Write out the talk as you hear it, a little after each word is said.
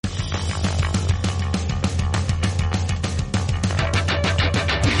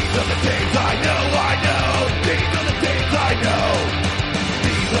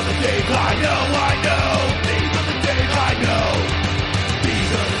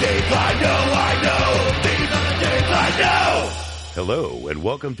Hello, and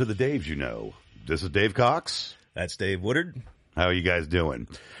welcome to the Daves You Know. This is Dave Cox. That's Dave Woodard. How are you guys doing?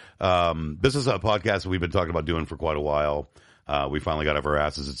 This is a podcast that we've been talking about doing for quite a while. We finally got off our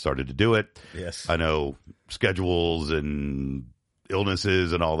asses and started to do it. Yes. I know schedules and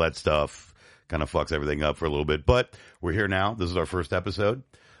illnesses and all that stuff kind of fucks everything up for a little bit, but we're here now. This is our first episode.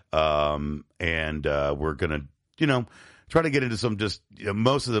 And we're going to, try to get into some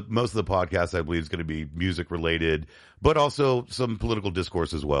most of the podcast, I believe, is going to be music related, but also some political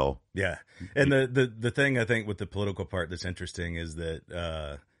discourse as well. Yeah. And the thing I think with the political part that's interesting is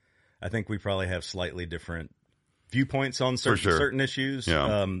that I think we probably have slightly different viewpoints on certain issues.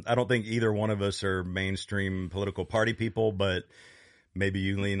 Yeah. I don't think either one of us are mainstream political party people, but maybe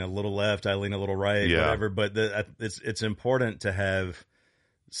you lean a little left, I lean a little right, whatever. But it's important to have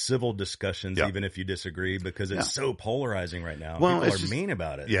civil discussions, even if you disagree, because it's so polarizing right now. Well, people are mean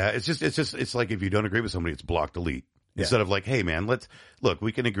about it. Yeah, it's like if you don't agree with somebody, it's block delete. Instead of like, hey man,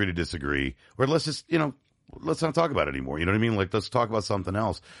 we can agree to disagree, or let's just, let's not talk about it anymore. You know what I mean? Like, let's talk about something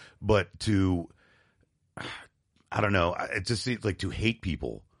else. But I don't know, it just seems like to hate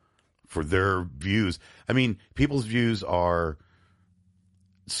people for their views. I mean, people's views are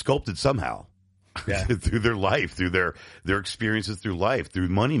sculpted somehow. Yeah. Through their life, through their experiences through life, through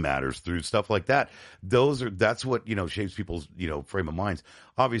money matters, through stuff like that. That's what, shapes people's, frame of minds.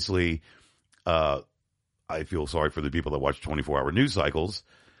 Obviously, I feel sorry for the people that watch 24-hour news cycles.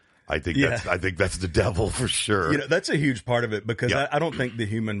 I think that's the devil for sure. That's a huge part of it, because I don't think the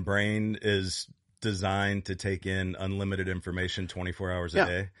human brain is designed to take in unlimited information 24 hours a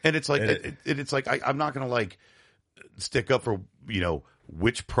day. And it's like, it's like, I'm not going to stick up for,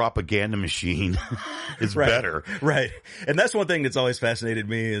 which propaganda machine is better. Right. And that's one thing that's always fascinated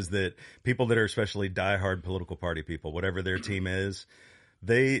me, is that people that are especially diehard political party people, whatever their team is,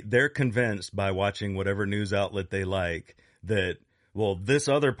 they're convinced by watching whatever news outlet they like that, well, this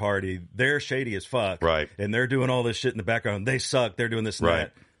other party, they're shady as fuck. Right. And they're doing all this shit in the background. They suck. They're doing this and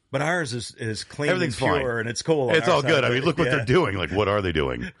that. But ours is clean Everything's and pure, fine. and it's cool. It's all good. I mean, look what they're doing. Like, what are they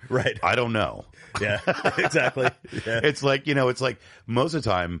doing? Right. I don't know. Yeah, exactly. Yeah. It's like, it's like most of the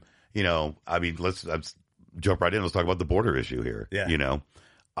time, I mean, let's jump right in. Let's talk about the border issue here. Yeah.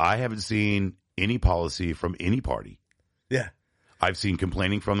 I haven't seen any policy from any party. Yeah. I've seen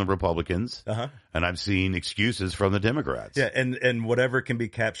complaining from the Republicans, and I've seen excuses from the Democrats. Yeah, and whatever can be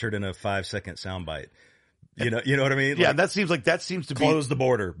captured in a 5-second soundbite. You know what I mean? Yeah, that seems to be close the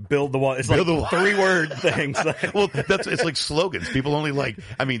border, build the wall. It's like 3-word things. Well, it's like slogans. People only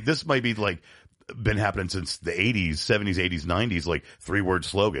this might be been happening since the 80s, 70s, 80s, 90s, 3-word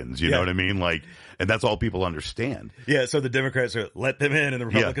slogans. You know what I mean? And that's all people understand. Yeah, so the Democrats are let them in, and the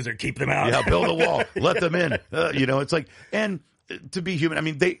Republicans are keep them out. Yeah, build a wall, let them in. It's like, and to be human, I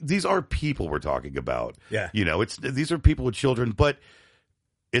mean, these are people we're talking about. Yeah. These are people with children, but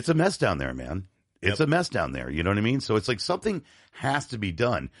it's a mess down there, man. It's a mess down there. You know what I mean? So it's like something has to be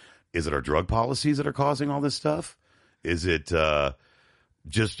done. Is it our drug policies that are causing all this stuff? Is it open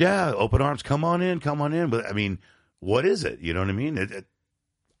arms, come on in? But I mean, what is it? You know what I mean?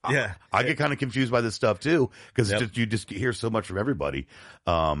 I get kind of confused by this stuff too, because you just hear so much from everybody.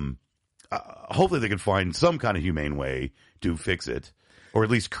 Hopefully they can find some kind of humane way to fix it, or at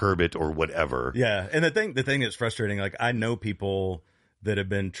least curb it, or whatever. Yeah, and the thing that's frustrating, I know people that have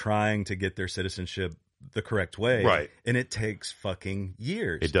been trying to get their citizenship the correct way. Right. And it takes fucking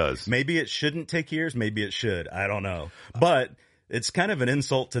years. It does. Maybe it shouldn't take years. Maybe it should. I don't know. But it's kind of an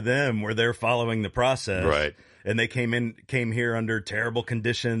insult to them where they're following the process. Right. And they came here under terrible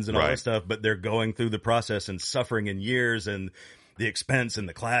conditions and all that stuff, but they're going through the process and suffering in years and the expense and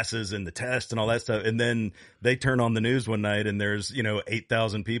the classes and the test and all that stuff. And then they turn on the news one night and there's,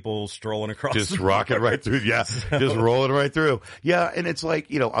 8,000 people strolling across. Just rocking right through. Yeah. Just rolling right through. Yeah. And it's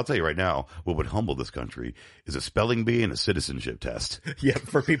like, I'll tell you right now, what would humble this country is a spelling bee and a citizenship test. Yeah.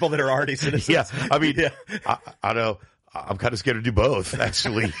 For people that are already citizens. Yeah. I mean, I know I'm kind of scared to do both,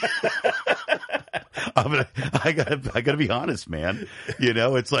 actually. I gotta be honest, man.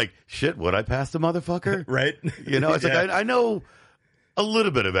 It's like, shit, would I pass the motherfucker? Right. It's like, I know a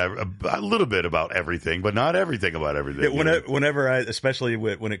little bit about everything, but not everything about everything. Whenever especially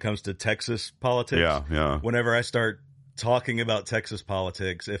when it comes to Texas politics, whenever I start talking about Texas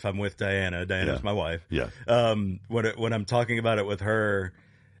politics, if I'm with Diana's my wife. Yeah. When I'm talking about it with her,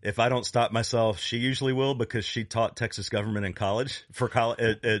 if I don't stop myself, she usually will, because she taught Texas government in college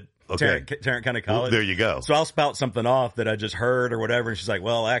at Okay. Tarrant County College. Well, there you go. So I'll spout something off that I just heard or whatever, and she's like,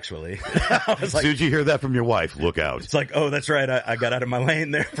 "Well, actually," I was As like, soon as you hear that from your wife, look out. "It's like, oh, that's right. I got out of my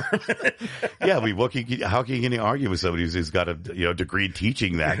lane there for a minute." Yeah, I mean, how can you argue with somebody who's got a degree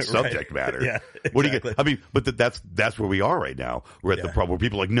teaching that Right. subject matter? Yeah, What do you exactly. get? I mean, but that's where we are right now. We're at the problem where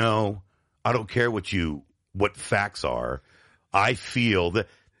people are like, no, I don't care what facts are. I feel that.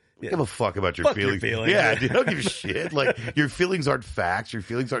 Give a fuck about your Fuck your feelings. feelings. Yeah, dude, I don't give a shit. Like, your feelings aren't facts. Your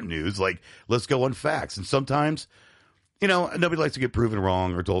feelings aren't news. Like, let's go on facts. And sometimes, nobody likes to get proven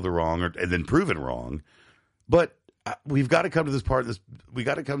wrong or told they're wrong and then proven wrong. But we've got to come to this part of this. We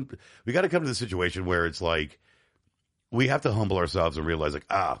got to come to the situation where it's like, we have to humble ourselves and realize,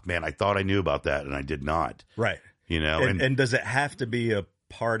 like, man, I thought I knew about that and I did not. Right. And does it have to be a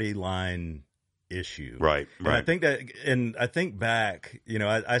party line issue? Right. And I think back,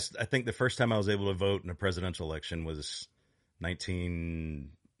 I think the first time I was able to vote in a presidential election was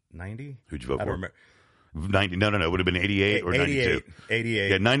 1990. Who'd you vote I for? don't remember. 90. No. It would have been 88 or 92.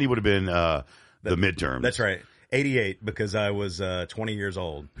 88. Yeah, 90 would have been the midterms. That's right. 88 because I was 20 years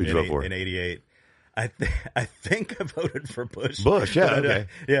old. Who'd you vote for? In 88. I think I voted for Bush. Yeah, okay.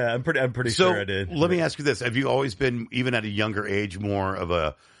 Yeah, I'm pretty sure I did. Let me ask you this. Have you always been, even at a younger age, more of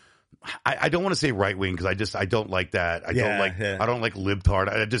a, I don't want to say right wing because I don't like that. I don't like libtard.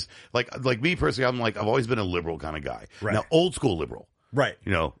 I just like me personally. I've always been a liberal kind of guy. Right. Now, old school liberal. Right.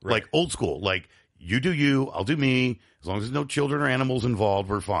 Like old school. Like, you do you, I'll do me. As long as there's no children or animals involved,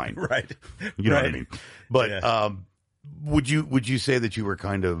 we're fine. Right. You know what I mean? But would you say that you were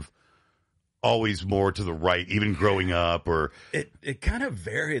kind of always more to the right, even growing up, or it kind of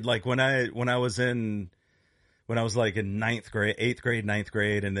varied. Like when I was like in 8th grade, 9th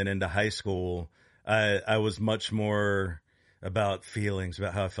grade, and then into high school, I was much more about feelings,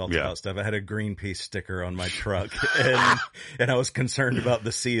 about how I felt about stuff. I had a Greenpeace sticker on my truck, and I was concerned about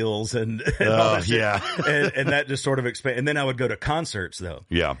the seals and all that shit. And that just sort of expanded. And then I would go to concerts though.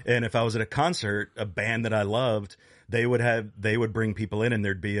 Yeah. And if I was at a concert, a band that I loved, they would bring people in and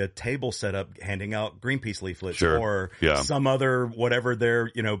there'd be a table set up handing out Greenpeace leaflets or some other, whatever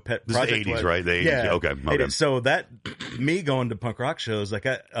their, pet this project is 80s, was. right? The 80s. Yeah. Okay. So that, me going to punk rock shows, like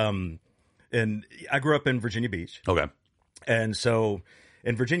and I grew up in Virginia Beach. Okay. And so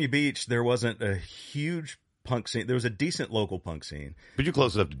in Virginia Beach, there wasn't a huge punk scene. There was a decent local punk scene. But you're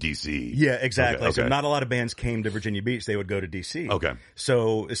close enough to DC. Yeah, exactly. Okay. So not a lot of bands came to Virginia Beach. They would go to DC. Okay.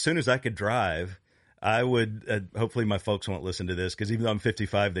 So as soon as I could drive, I would, hopefully my folks won't listen to this because even though I'm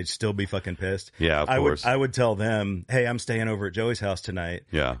 55, they'd still be fucking pissed. Yeah, of course. I would tell them, hey, I'm staying over at Joey's house tonight.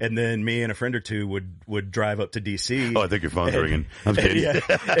 Yeah. And then me and a friend or two would drive up to DC. Oh, I think your phone's ringing. I'm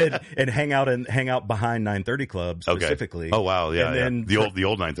kidding. And hang out behind 930 Club specifically. Okay. Oh, wow. Yeah. And then the old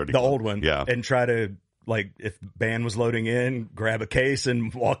 930 The Club. old one. Yeah. And try to, like, if band was loading in, grab a case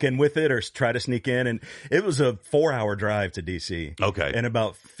and walk in with it or try to sneak in. And it was a 4-hour drive to DC. Okay. And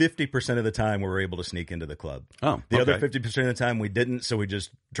about 50% of the time we were able to sneak into the club. Oh, The okay. other 50% of the time we didn't, so we just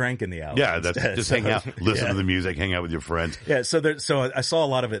drank in the alley. Yeah, that's instead. just So, hang out, listen yeah. to the music, hang out with your friends. Yeah, so I saw a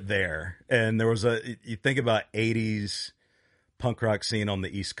lot of it there. And there was you think about 80s punk rock scene on the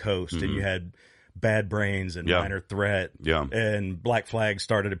East Coast, and you had Bad Brains and Minor Threat. Yeah. And Black Flag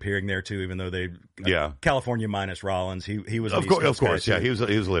started appearing there too, even though California minus Rollins. He was Of course. Yeah, he was a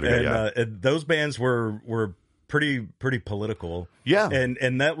later guy. And those bands were pretty political. Yeah.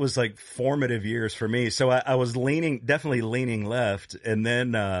 And that was like formative years for me. So I was definitely leaning left. And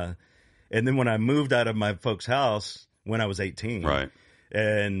then when I moved out of my folks' house when I was 18. Right.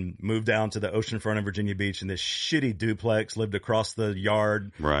 And moved down to the oceanfront of Virginia Beach in this shitty duplex, lived across the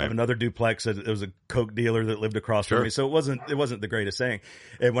yard of another duplex. It was a Coke dealer that lived across from me. So it wasn't the greatest thing.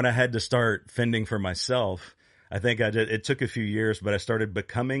 And when I had to start fending for myself, I think it took a few years, but I started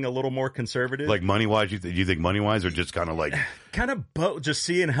becoming a little more conservative. Like money-wise, do you think money-wise or just kind of like... Kind of both, just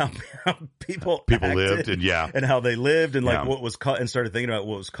seeing how people lived and how they lived and like what was and started thinking about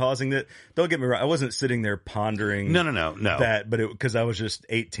what was causing it. Don't get me wrong, I wasn't sitting there pondering no that, but because I was just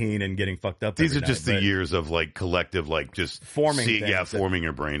 18 and getting fucked up. These are just the years of like collective, like just forming forming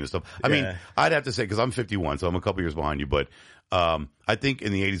your brain and stuff. I mean, I'd have to say, because I'm 51, so I'm a couple years behind you, but I think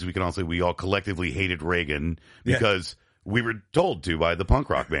in the 80s we can all say we all collectively hated Reagan because we were told to by the punk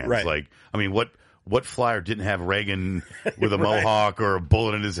rock bands. Right. Like, I mean, what flyer didn't have Reagan with a mohawk or a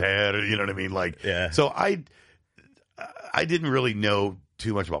bullet in his head? Or, you know what I mean? Like, so I didn't really know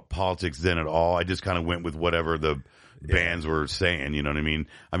too much about politics then at all. I just kind of went with whatever the bands were saying, you know what I mean?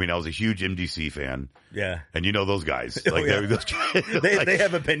 I mean, I was a huge MDC fan. Yeah. And you know those guys. Like, they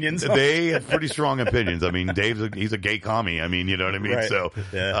have opinions. They have pretty strong opinions. I mean, he's a gay commie. I mean, you know what I mean? Right. So,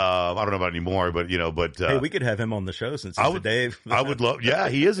 I don't know about anymore, but, hey, we could have him on the show since he's a Dave. I would love,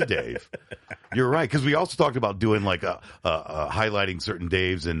 he is a Dave. You're right. Because we also talked about doing like highlighting certain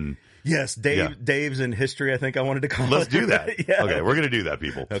Daves and. Yes, Dave's in history, I think I wanted to call Let's it. do that. Okay, we're going to do that,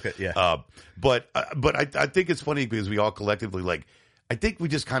 people. Okay, yeah. But I think it's funny because we all collectively, like, I think we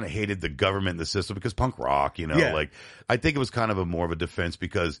just kind of hated the government and the system because punk rock, like, I think it was kind of more of a defense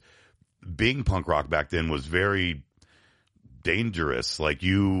because being punk rock back then was very dangerous. Like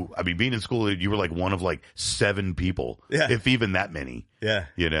being in school, you were like one of like 7 people, if even that many. Yeah.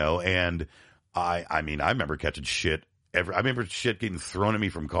 And I mean, I remember catching shit. I remember shit getting thrown at me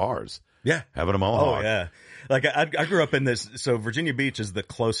from cars. Yeah. Having a mohawk. Oh, yeah. Like, I grew up in this. So, Virginia Beach is the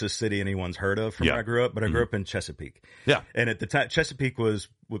closest city anyone's heard of from where I grew up, but I grew up in Chesapeake. Yeah. And at the time, Chesapeake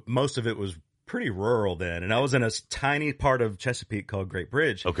most of it was pretty rural then. And I was in a tiny part of Chesapeake called Great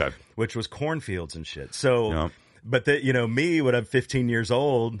Bridge. Okay. Which was cornfields and shit. So, but me when I'm 15 years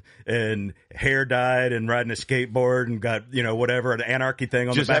old and hair dyed and riding a skateboard and got, whatever, an anarchy thing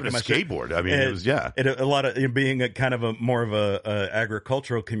on just the back of my skateboard. I mean, it was, And a lot of being a kind of more of a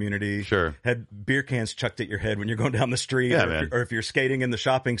agricultural community. Sure. Had beer cans chucked at your head when you're going down the street. Or if you're skating in the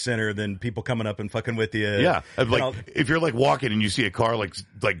shopping center, then people coming up and fucking with you. Yeah. Like, if you're like walking and you see a car like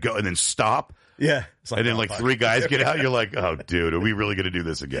go and then stop. Yeah. And then 3 guys get out. You're like, oh, dude, are we really going to do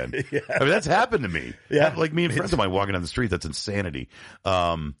this again? I mean, that's happened to me. Yeah. Like me and friends of mine walking down the street. That's insanity.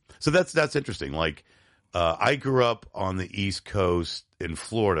 So that's interesting. Like, I grew up on the East Coast in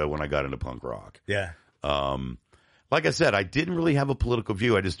Florida when I got into punk rock. Yeah. Like I said, I didn't really have a political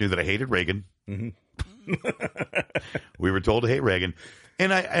view. I just knew that I hated Reagan. Mm-hmm. We were told to hate Reagan.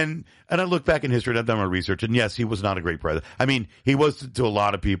 And I look back in history and I've done my research, and yes, he was not a great president. I mean, he was to a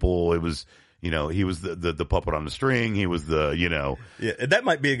lot of people. It was, he was the puppet on the string. He was Yeah, that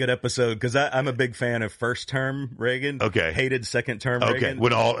might be a good episode because I'm a big fan of first term Reagan. Okay. Hated second term Reagan.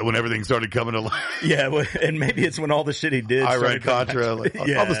 When everything started coming to life. Yeah, and maybe it's when all the shit he did. Iran Contra, all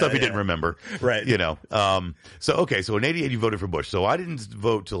the stuff he didn't remember. Right. So in 88 you voted for Bush. So I didn't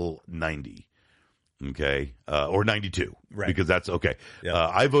vote till 90. Okay. Or 92. Right. Because that's okay. Yep.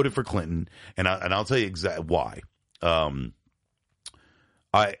 I voted for Clinton, and I'll tell you exactly why.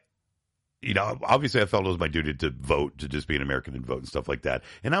 Obviously I felt it was my duty to vote, to just be an American and vote and stuff like that.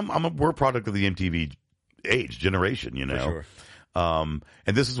 And we're a product of the MTV generation, For sure. And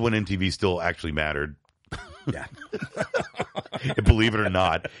this is when MTV still actually mattered. Yeah. Believe it or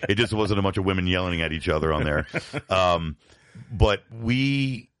not, it just wasn't a bunch of women yelling at each other on there. But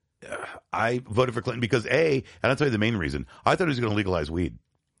I voted for Clinton because and I'll tell you the main reason. I thought he was going to legalize weed.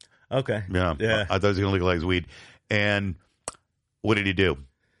 Okay. Yeah. I thought he was going to legalize weed. And what did he do?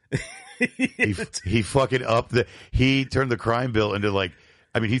 he fucking he turned the crime bill into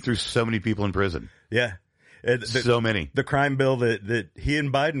he threw so many people in prison. Yeah. So many. The crime bill that he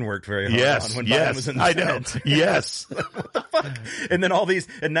and Biden worked very hard on when Biden was in the Senate. Yes. What the fuck? And then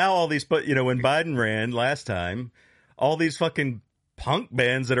now all these, but when Biden ran last time, all these fucking punk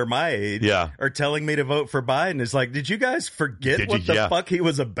bands that are my age are telling me to vote for Biden. It's like, did you guys forget what the fuck he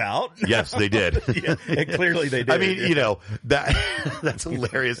was about? Yes, they did. And clearly they did. I mean, that's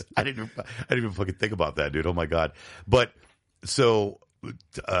hilarious. I didn't even fucking think about that, dude. Oh my God. But so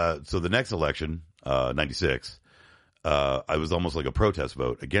the next election, 96, I was almost like a protest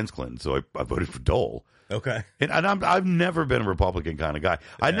vote against Clinton. So I voted for Dole. Okay. And I've never been a Republican kind of guy.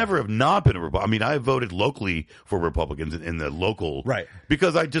 Yeah. I never have not been a Republican. I mean, I voted locally for Republicans in the local. Right.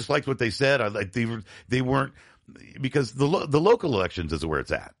 Because I just liked what they said. I like they weren't, because the local elections is where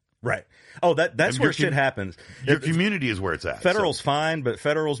it's at. Right. Oh, that's where shit happens. Your community is where it's at. Federal's fine, but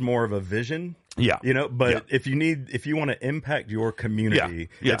federal's more of a vision. Yeah. But if you want to impact your community,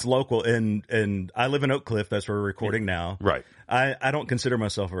 it's local. And I live in Oak Cliff. That's where we're recording now. Right. I don't consider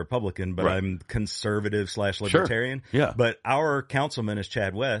myself a Republican, but I'm conservative / libertarian. Sure. Yeah. But our councilman is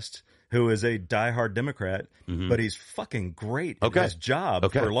Chad West, who is a diehard Democrat, but he's fucking great at his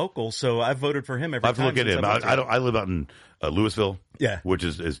job for local. So I voted for him every time. I have to look at him. I live out in Louisville, which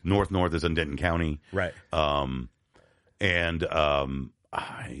is north is in Denton County, right? I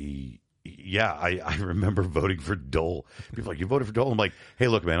remember voting for Dole. People are like, you voted for Dole? I'm like, hey,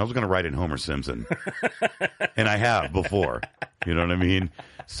 look, man, I was going to write in Homer Simpson, and I have before. You know what I mean?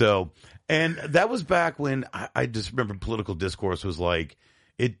 So, and that was back when I just remember political discourse was like,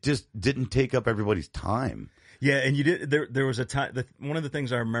 it just didn't take up everybody's time. Yeah, and you did. There was a time. One of the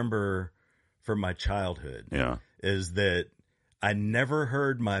things I remember from my childhood, is that I never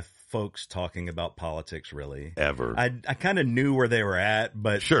heard my folks talking about politics really ever. I kind of knew where they were at,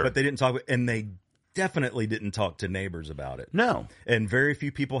 but Sure. but they didn't talk, and they definitely didn't talk to neighbors about it. No. And very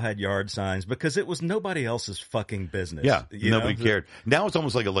few people had yard signs because it was nobody else's fucking business. Yeah, you nobody know? cared. Now it's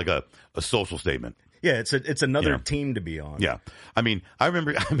almost like a social statement. Yeah, it's another team to be on. Yeah, I mean, I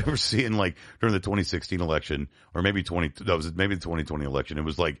remember seeing like during the 2016 election, or maybe maybe the 2020 election. It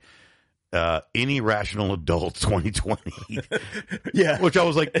was like any rational adult 2020. Yeah, which I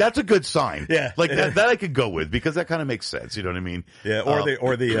was like, that's a good sign. Yeah, like that I could go with because that kind of makes sense. You know what I mean? Yeah,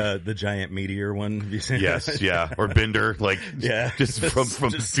 or the giant meteor one. Have you seen yes, that? yeah, or Bender, like just from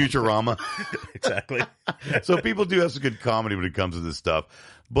Futurama. Exactly. So people do have some good comedy when it comes to this stuff,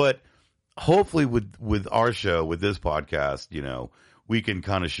 but hopefully with our show, with this podcast, you know, we can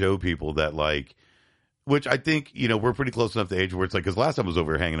kind of show people that, like, which I think, you know, we're pretty close enough to age where it's like, because last time I was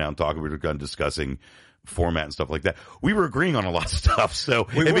over here hanging out and talking, we were kind of discussing format and stuff like that. We were agreeing on a lot of stuff. So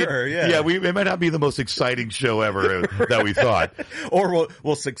it might not be the most exciting show ever that we thought. Or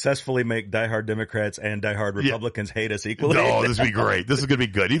we'll successfully make diehard Democrats and diehard Republicans hate us equally. No, this would be great. This is going to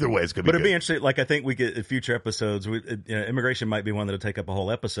be good. Either way, it's going to be good. But it'd be interesting. Like, I think we get future episodes. Immigration might be one that'll take up a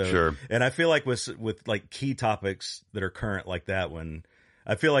whole episode. Sure. And I feel like with like key topics that are current like that one,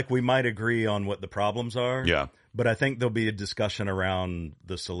 I feel like we might agree on what the problems are. Yeah. But I think there'll be a discussion around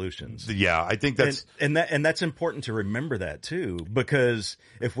the solutions. Yeah, I think that's and that's important to remember that too, because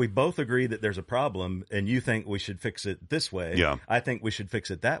if we both agree that there's a problem and you think we should fix it this way, I think we should fix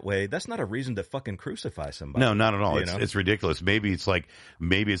it that way. That's not a reason to fucking crucify somebody. No, not at all. It's ridiculous. Maybe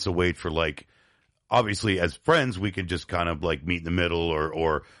it's a way for, like, obviously as friends we can just kind of like meet in the middle,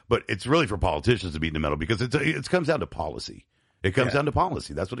 or but it's really for politicians to meet in the middle because it comes down to policy. It comes down to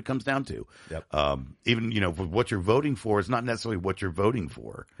policy. That's what it comes down to. Yep. Even, you know, for what you're voting for, it's not necessarily what you're voting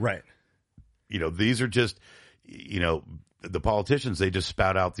for. Right. You know, these are just, you know, the politicians, they just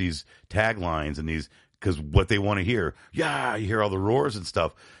spout out these taglines and these, because what they want to hear. Yeah, you hear all the roars and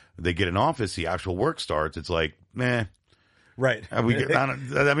stuff. They get in office, the actual work starts. It's like, meh. Right. I mean,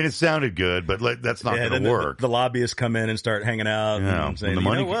 it sounded good, but that's not going to work. The lobbyists come in and start hanging out and saying, you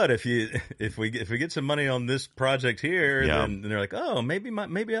know what, if we get some money on this project here, then they're like, oh,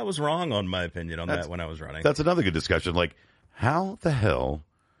 maybe I was wrong on my opinion on that when I was running. That's another good discussion. Like, how the hell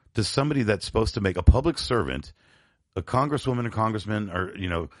does somebody that's supposed to make a public servant, a congresswoman, a congressman, or, you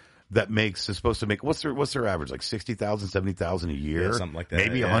know, is supposed to make, what's their average? Like 60,000, 70,000 a year? Yeah, something like that.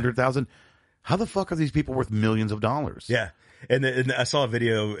 Maybe 100,000. How the fuck are these people worth millions of dollars? Yeah. And I saw a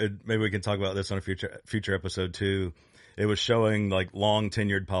video, maybe we can talk about this on a future episode too. It was showing like long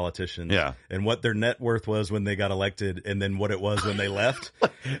tenured politicians and what their net worth was when they got elected and then what it was when they left.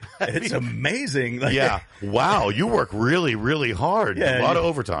 It's amazing. Like, wow. You work really, really hard. A lot of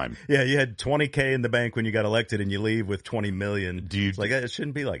overtime. Yeah. You had $20K in the bank when you got elected and you leave with $20 million. It's like, it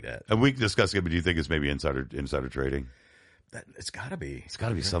shouldn't be like that. And we discussed it, but do you think it's maybe insider trading? It's gotta be. It's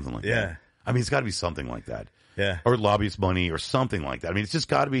gotta be something like that. I mean, it's gotta be something like that. Yeah. Or lobbyist money or something like that. I mean, it's just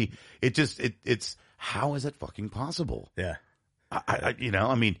got to be, it's, how is it fucking possible? Yeah.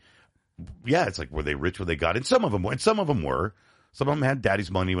 It's like, were they rich when they got in? Some of them were. Some of them had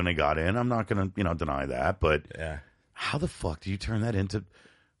daddy's money when they got in. I'm not going to, deny that, but how the fuck do you turn that into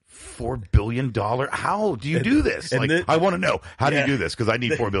 $4 billion? How do you do this? I want to know, how do you do this? Because I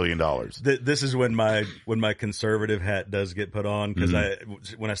need $4 billion. This is when my conservative hat does get put on, because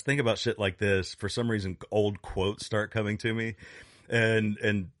when I think about shit like this, for some reason old quotes start coming to me,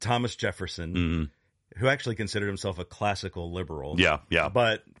 and Thomas Jefferson, who actually considered himself a classical liberal,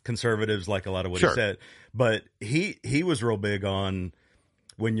 but conservatives like a lot of what he said, but he was real big on,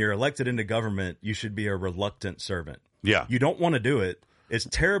 when you're elected into government, you should be a reluctant servant. You don't want to do it. It's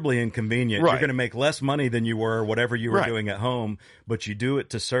terribly inconvenient. You're going to make less money than you were, whatever you were doing at home, but you do it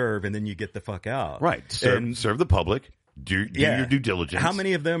to serve, and then you get the fuck out. Right. Serve the public. Do your due diligence. How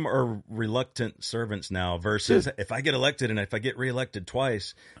many of them are reluctant servants now versus if I get elected and if I get reelected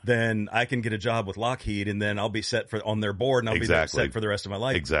twice, then I can get a job with Lockheed and then I'll be set on their board and I'll be set for the rest of my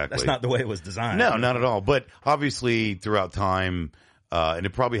life. Exactly. That's not the way it was designed. No, not at all. But obviously throughout time, and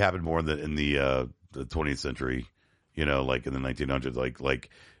it probably happened more in the 20th century, you know, like in the 1900s, like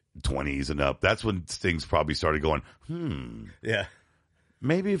 20s and up. That's when things probably started going, Yeah.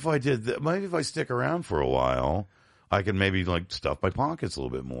 Maybe if I stick around for a while, I can maybe like stuff my pockets a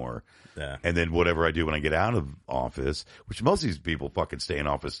little bit more. Yeah. And then whatever I do when I get out of office, which most of these people fucking stay in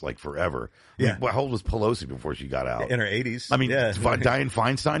office like forever. I mean, how old was Pelosi before she got out? In her 80s. I mean, Dianne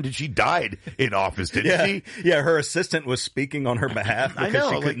Feinstein, she died in office, didn't she? Yeah, her assistant was speaking on her behalf because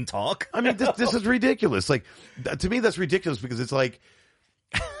she couldn't talk. I mean, this is ridiculous. Like, to me, that's ridiculous because it's like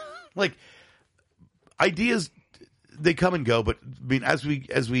ideas they come and go. But I mean, as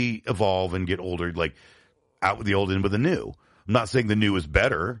we evolve and get older, like out with the old, in with the new. I'm not saying the new is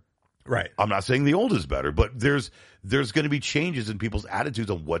better. Right. I'm not saying the old is better, but there's going to be changes in people's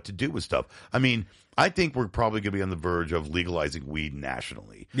attitudes on what to do with stuff. I mean, I think we're probably going to be on the verge of legalizing weed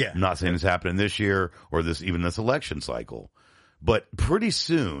nationally. Yeah. I'm not saying it's happening this year or this election cycle, but pretty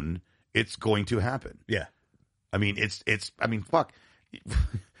soon it's going to happen. Yeah. I mean, fuck.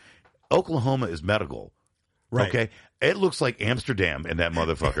 Oklahoma is medical. Right. Okay. It looks like Amsterdam in that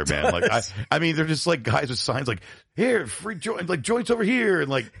motherfucker, man. Like, I mean, they're just like guys with signs like, here, free joint, like joints over here. And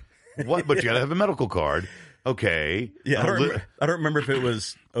like, what? But you gotta have a medical card. Okay. Yeah. I don't remember if it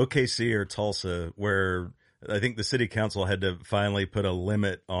was OKC or Tulsa where I think the city council had to finally put a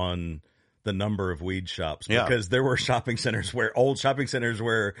limit on the number of weed shops because there were old shopping centers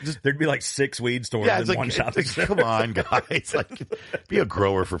where there'd be like 6 weed stores in one shopping center. Come on, guys. Like, be a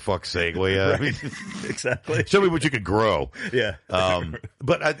grower for fuck's sake, will you? Right. I mean, Exactly. show me what you could grow. Yeah. And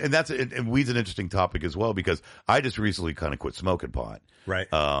weed's an interesting topic as well because I just recently kind of quit smoking pot. Right.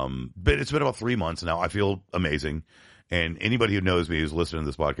 But it's been about 3 months now. I feel amazing. And anybody who knows me, who's listening to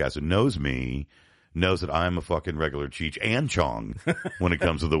this podcast and knows me, knows that I'm a fucking regular Cheech and Chong when it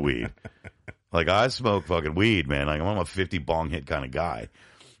comes to the weed. Like, I smoke fucking weed, man. Like, I'm a 50 bong hit kind of guy.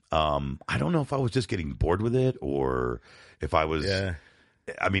 I don't know if I was just getting bored with it or if I was. Yeah.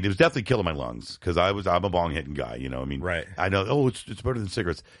 I mean, it was definitely killing my lungs because I'm a bong hitting guy, you know. I mean, right. I know. It's better than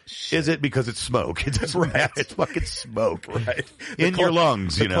cigarettes. Shit. Is it because it's smoke? It doesn't matter. It's fucking smoke, right? In your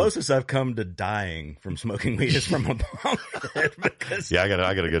lungs. The closest I've come to dying from smoking weed is from a bong hit. Yeah,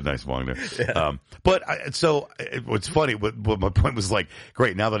 I got a good nice bong there. Yeah. What's funny? What my point was like,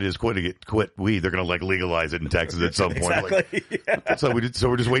 great. Now that it is quit weed, they're gonna like legalize it in Texas at some point. Exactly. Like, yeah. So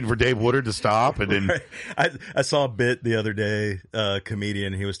we're just waiting for Dave Woodard to stop, and then I saw a bit the other day. Comedian.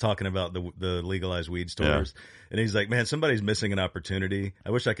 He was talking about the legalized weed stores, and he's like, "Man, somebody's missing an opportunity."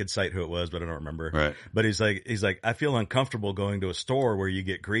 I wish I could cite who it was, but I don't remember. Right. But he's like, I feel uncomfortable going to a store where you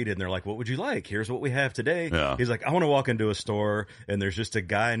get greeted, and they're like, "What would you like? Here's what we have today." Yeah. He's like, "I want to walk into a store, and there's just a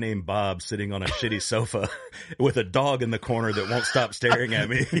guy named Bob sitting on a shitty sofa with a dog in the corner that won't stop staring at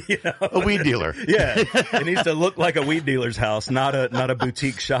me." You know? A weed dealer. Yeah, it needs to look like a weed dealer's house, not a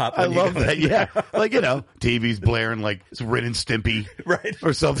boutique shop. I love that. Yeah, like TV's blaring like it's Ren and Stimpy, right,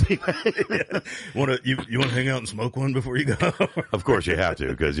 or something. Yeah. You want to hang out and smoke one before you go? Of course you have to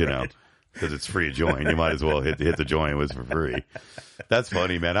because because it's free joint. You might as well hit the joint. It was for free. That's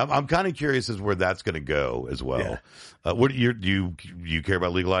funny, man. I'm kind of curious as where that's going to go as well. Yeah. What do you care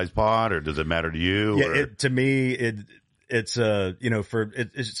about legalized pot, or does it matter to you? Yeah, to me it's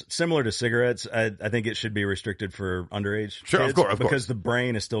it's similar to cigarettes. I think it should be restricted for underage kids, of course, because the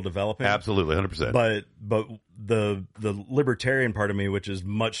brain is still developing. Absolutely, 100%. But the libertarian part of me, which is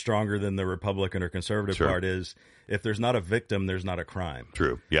much stronger than the Republican or conservative part, is if there's not a victim, there's not a crime.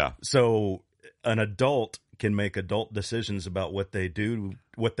 True. Yeah. So an adult can make adult decisions about what they do,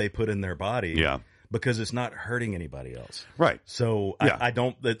 what they put in their body. Yeah. Because it's not hurting anybody else. Right. So I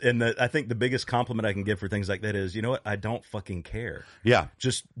don't, and I think the biggest compliment I can give for things like that is, you know what? I don't fucking care. Yeah.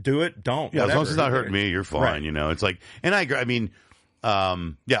 Just do it. Don't. Yeah. Whatever. As long as it's not hurting me, you're fine. Right. It's like, and I agree. I mean,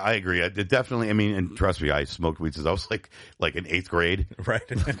 I agree. It definitely, and trust me, I smoked weed since I was like in 8th grade. Right.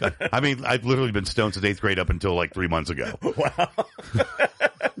 I mean, I've literally been stoned since 8th grade up until like 3 months ago. Wow.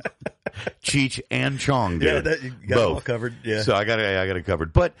 Cheech and Chong, dude. Yeah, you got it all covered. Yeah. So I got it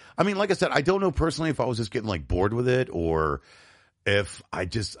covered. But I mean, like I said, I don't know personally if I was just getting like bored with it or if I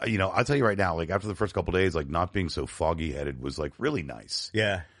just, I'll tell you right now, like after the first couple of days, like not being so foggy headed was like really nice.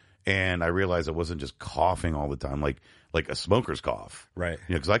 Yeah. And I realized I wasn't just coughing all the time, like a smoker's cough. Right.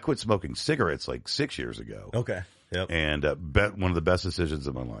 Because I quit smoking cigarettes like 6 years ago. Okay. Yep. And one of the best decisions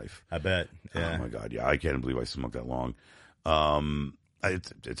of my life. I bet. Yeah. Oh my God. Yeah. I can't believe I smoked that long.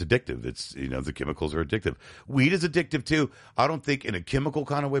 It's addictive. It's, the chemicals are addictive. Weed is addictive too. I don't think in a chemical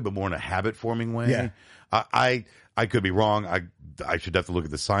kind of way, but more in a habit forming way. Yeah. I could be wrong. I should have to look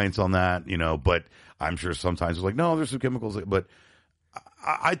at the science on that, but I'm sure sometimes it's like, no, there's some chemicals, but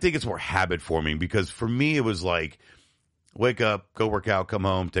I think it's more habit forming because for me, it was like, wake up, go work out, come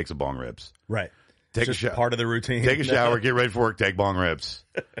home, take some bong rips. Right. Take a shower. Part of the routine. Take a shower, get ready for work, take bong rips.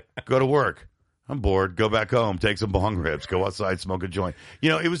 Go to work. I'm bored. Go back home. Take some bong rips. Go outside. Smoke a joint.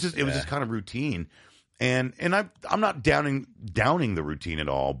 It was just kind of routine, and I'm not downing the routine at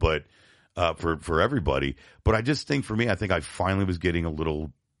all, but for everybody. But I just think for me, I think I finally was getting a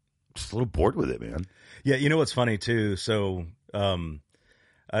little bored with it, man. Yeah, you know what's funny too. So I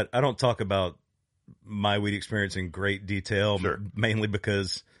don't talk about my weed experience in great detail, Sure. mainly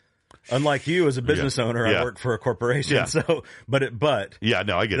because Unlike you as a business owner, I work for a corporation. Yeah. So, yeah,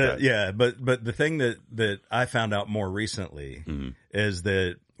 no, I get that. Yeah. But the thing that I found out more recently is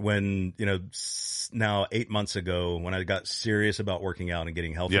that when, now 8 months ago, when I got serious about working out and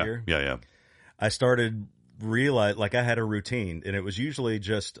getting healthier, Yeah. I started realize like I had a routine, and it was usually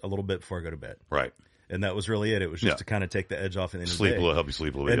just a little bit before I go to bed. Right. And that was really it. It was just to kind of take the edge off and Sleep a little, help you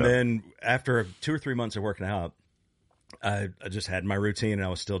sleep a little bit. And then after 2 or 3 months of working out, I just had my routine and I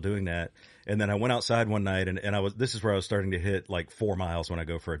was still doing that. And then I went outside one night and this is where I was starting to hit like 4 miles when I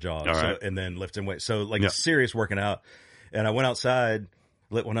go for a jog. All right. And then lifting weights. So like serious working out. And I went outside,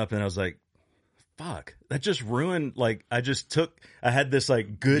 lit one up, and I was like, fuck, that just ruined, like, I had this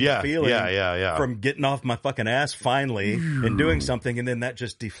like good feeling from getting off my fucking ass finally and doing something. And then that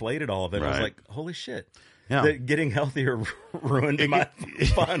just deflated all of it. Right. I was like, holy shit. Yeah. That getting healthier ruined my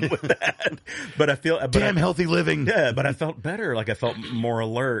fun with that. But I feel damn healthy living. Yeah, but I felt better. Like I felt more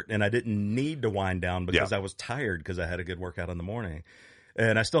alert, and I didn't need to wind down because I was tired because I had a good workout in the morning.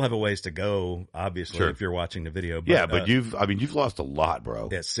 And I still have a ways to go, obviously, if you're watching the video. But, but you've lost a lot, bro.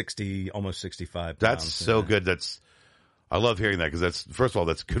 Yeah, 60, almost 65 pounds. That's so good. I love hearing that because first of all,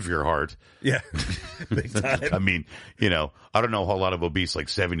 that's good for your heart. Yeah. Big time. I mean, I don't know a whole lot of obese, like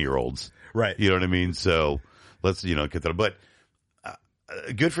 7-year-olds. Right. You know what I mean? So let's, get that. But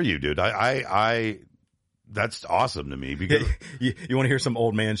good for you, dude. I that's awesome to me because you want to hear some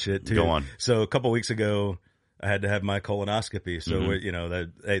old man shit too. Go on. So a couple weeks ago, I had to have my colonoscopy. So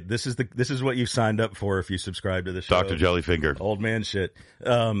this is what you signed up for if you subscribe to the show. Dr. Jellyfinger. Old man shit.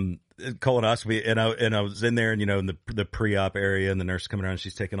 Colonoscopy, and I was in there, and in the pre-op area, and the nurse coming around,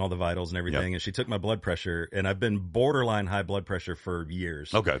 she's taking all the vitals and everything, and she took my blood pressure, and I've been borderline high blood pressure for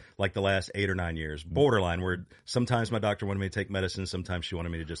years. Okay. Like the last 8 or 9 years. Borderline, where sometimes my doctor wanted me to take medicine, sometimes she wanted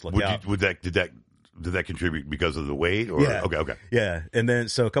me to just look out. Did that contribute because of the weight? Or? Yeah. Okay. Yeah. And then,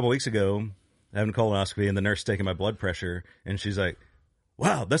 so a couple weeks ago, having a colonoscopy, and the nurse taking my blood pressure, and she's like,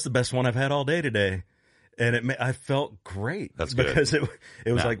 wow, that's the best one I've had all day today. And I felt great. That's good. Because it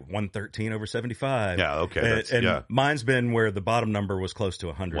was like 113 over 75. Yeah, okay. And mine's been where the bottom number was close to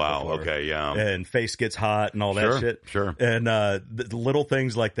 100. Wow, before. Okay, yeah. And face gets hot and all that shit. Sure. And the little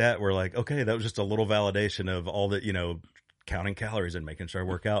things like that were like, okay, that was just a little validation of all that, counting calories and making sure I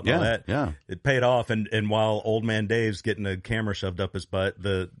work out and all that. Yeah. It paid off. And while old man Dave's getting a camera shoved up his butt,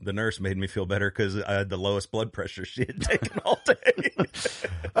 the nurse made me feel better because I had the lowest blood pressure she had taken all day.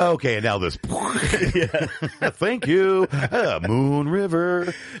 Okay, and now this. Thank you, Moon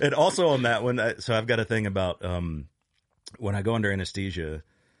River. And also on that one, so I've got a thing about when I go under anesthesia,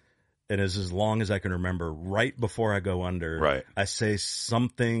 and as long as I can remember, right before I go under, I say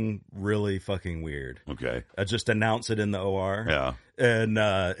something really fucking weird. Okay. I just announce it in the OR. Yeah.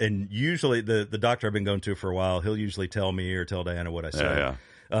 And usually the doctor I've been going to for a while, he'll usually tell me or tell Diana what I said.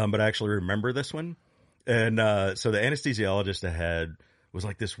 Yeah. But I actually remember this one. And so the anesthesiologist I had was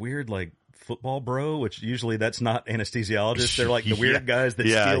like this weird, like, football bro, which usually that's not anesthesiologists. They're like the weird guys that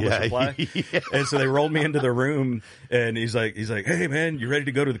steal the supply. And so they rolled me into the room, and he's like, hey man, you ready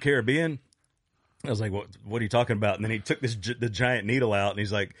to go to the Caribbean? I was like, what are you talking about? And then he took the giant needle out, and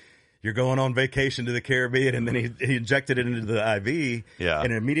he's like, you're going on vacation to the Caribbean. And then he injected it into the IV,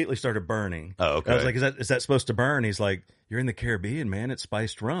 and it immediately started burning. Oh, okay. I was like, is that supposed to burn? He's like, you're in the Caribbean, man. It's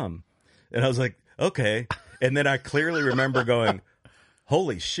spiced rum. And I was like, okay. And then I clearly remember going,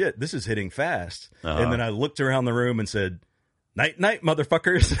 holy shit, this is hitting fast. And then I looked around the room and said, night, night,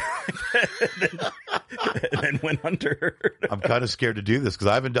 motherfuckers. and then went under. I'm kind of scared to do this because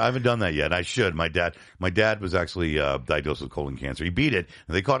I haven't done that yet. I should. My dad was actually diagnosed with colon cancer. He beat it,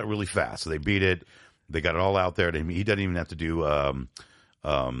 and they caught it really fast. So they beat it. They got it all out there. He doesn't even have to do,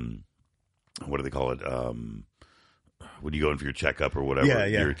 what do they call it? When you go in for your checkup or whatever.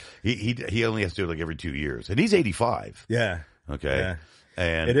 Yeah. He only has to do it like every 2 years. And he's 85. Yeah. Okay. Yeah.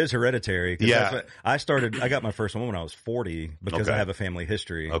 And it is hereditary. I got my first one when I was 40 because I have a family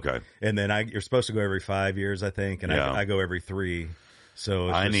history. Okay. And then you're supposed to go every 5 years, I think. And I go every 3. So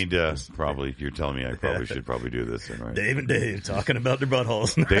I need to you're telling me I probably should do this then, right? Dave and Dave talking about their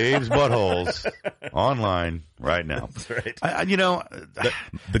buttholes. Dave's buttholes online right now. That's right.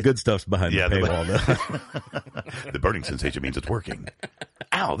 The good stuff's behind the paywall, though. The burning sensation means it's working.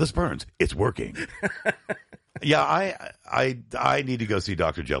 Ow, this burns. It's working. Yeah, I need to go see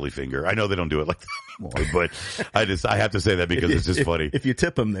Dr. Jellyfinger. I know they don't do it like that anymore, but I have to say that because it's just funny. If you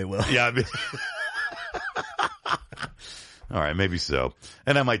tip them, they will. Yeah. All right, maybe so.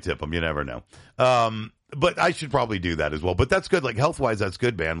 And I might tip them. You never know. But I should probably do that as well. But that's good. Like, health-wise, that's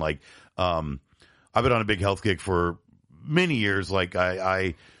good, man. Like, I've been on a big health kick for many years. Like,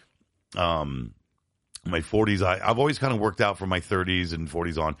 I my 40s, I've always kind of worked out from my 30s and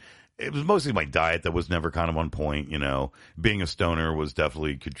 40s on. It was mostly my diet that was never kind of on point, you know. Being a stoner was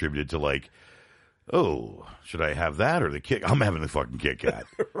definitely contributed to like, oh, should I have that or the Kit? I'm having the fucking Kit Kat,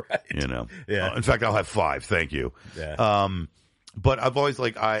 Right. you know. Yeah. In fact, I'll have 5. Thank you. Yeah. But I've always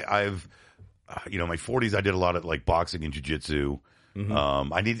like I've you know, my 40s I did a lot of like boxing and jiu-jitsu. Mm-hmm.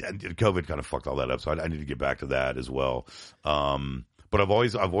 COVID kind of fucked all that up, so I need to get back to that as well. But I've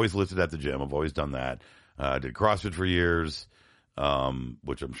always lifted at the gym. I've always done that. Did CrossFit for years,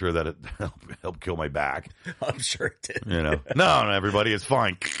 which I'm sure that it helped kill my back. I'm sure it did. You know, no, everybody, it's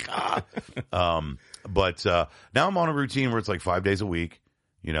fine. But now I'm on a routine where it's like 5 days a week.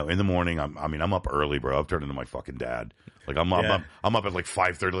 You know, in the morning, I'm up early, bro. I've turned into my fucking dad. Like I'm up at like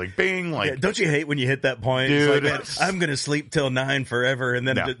 5:30, like bing, like. Yeah, don't you hate when you hit that point? Dude, it's like, man, I'm gonna sleep till 9 forever, and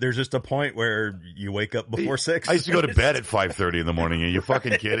then there's just a point where you wake up before 6. I used to go to bed at 5:30 in the morning. Are you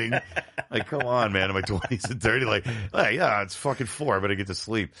fucking kidding? Like, come on, man. In my 20s and 30s, like, hey, yeah, it's fucking 4. I better get to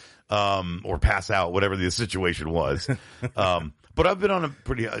sleep, or pass out, whatever the situation was. But I've been on a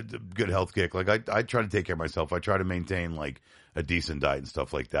pretty good health kick. Like, I try to take care of myself. I try to maintain like a decent diet and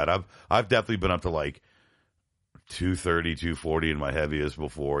stuff like that. I've definitely been up to like 230, 240 in my heaviest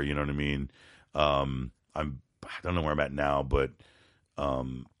before, you know what I mean? I don't know where I'm at now, but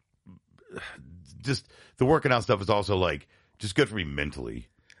just the working out stuff is also like just good for me mentally.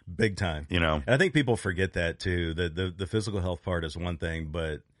 Big time. You know? And I think people forget that too. The physical health part is one thing,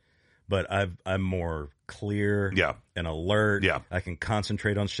 but I'm more clear and alert. Yeah. I can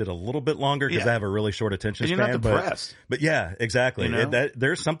concentrate on shit a little bit longer because I have a really short attention and span. you're not depressed. But yeah, exactly. You know?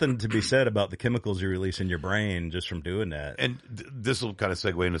 There's something to be said about the chemicals you release in your brain just from doing that. And this will kind of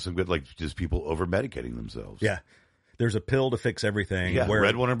segue into some good, like just people over medicating themselves. Yeah. There's a pill to fix everything. Yeah,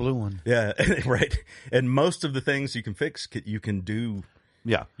 red one or blue one. Yeah, right. And most of the things you can fix, you can do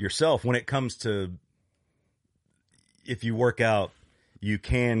yourself. When it comes to, if you work out, you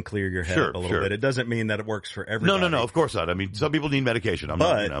can clear your head a little bit. It doesn't mean that it works for everybody. No, of course not. I mean, some people need medication.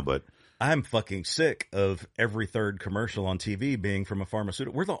 But I'm fucking sick of every third commercial on TV being from a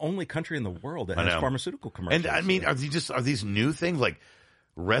pharmaceutical. We're the only country in the world that has pharmaceutical commercials. And I mean, are these new things like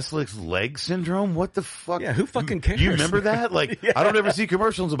restless leg syndrome? What the fuck? Yeah, who fucking cares? You remember that? Like, I don't ever see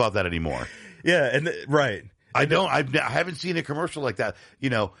commercials about that anymore. Yeah, and right. I haven't seen a commercial like that. You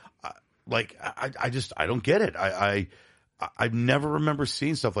know, I don't get it. I never remember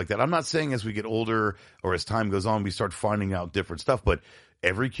seeing stuff like that. I'm not saying as we get older or as time goes on, we start finding out different stuff, but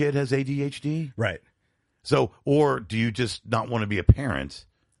every kid has ADHD. Right. So, or do you just not want to be a parent?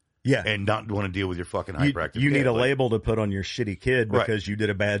 Yeah. And not want to deal with your fucking hyperactive kid? You need a label to put on your shitty kid because you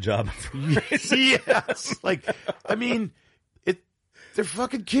did a bad job. Yes. Like, I mean, they're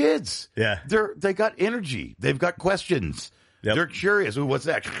fucking kids. Yeah. They got energy. They've got questions. Yep. They're curious. Ooh, what's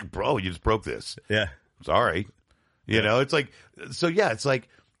that? Bro, you just broke this. Yeah. Sorry. You know, it's like, so yeah, it's like,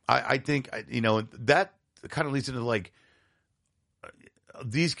 I think, you know, that kind of leads into like,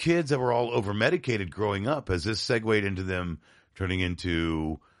 these kids that were all over medicated growing up, has this segued into them turning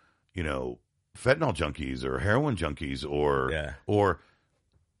into, you know, fentanyl junkies or heroin junkies or,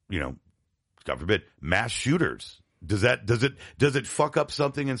 you know, God forbid, mass shooters? Does it fuck up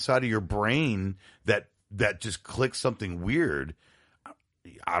something inside of your brain that just clicks something weird?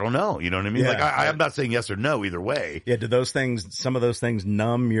 I don't know. You know what I mean? Yeah, like, I'm not saying yes or no either way. Yeah. Do some of those things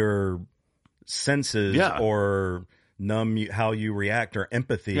numb your senses or numb how you react or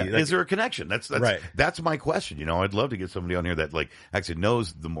empathy? Yeah. Is there a connection? That's right. That's my question. You know, I'd love to get somebody on here that like actually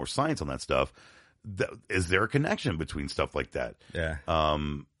knows the more science on that stuff. Is there a connection between stuff like that? Yeah.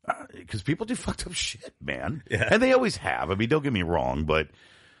 Because people do fucked up shit, man. Yeah. And they always have. I mean, don't get me wrong, but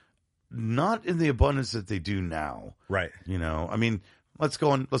not in the abundance that they do now. Right. You know, I mean, let's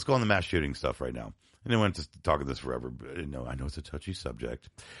go on the mass shooting stuff right now. And I went to talk about this forever. But, you know, I know it's a touchy subject,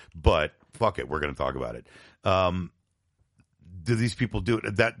 but fuck it, we're going to talk about it. Do these people do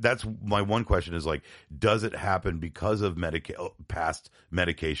it? That's my one question is like, does it happen because of past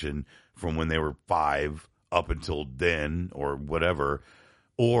medication from when they were 5 up until then or whatever?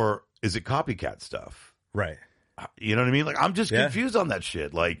 Or is it copycat stuff? Right. You know what I mean? Like, I'm just confused on that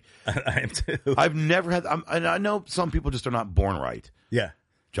shit. Like, I am too. I've never had, and I know some people just are not born right. Yeah.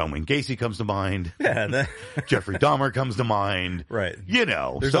 John Wayne Gacy comes to mind. Yeah. Jeffrey Dahmer comes to mind. Right. You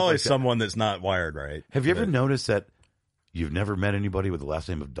know. There's always someone that's not wired right. Have you ever noticed that you've never met anybody with the last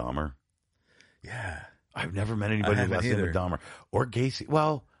name of Dahmer? Yeah. I've never met anybody with the last name of Dahmer. Or Gacy.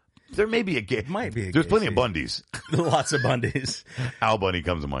 Well, there may be might be a There's Gacy. plenty of Bundys. Lots of Bundys. Al Bundy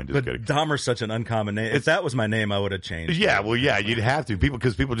comes to mind. Just but kidding. Dahmer's such an uncommon name. If that was my name, I would have changed. Yeah, well, yeah, you'd have to.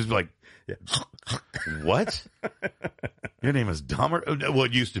 Because people just be like, what? Your name is Dahmer? Well,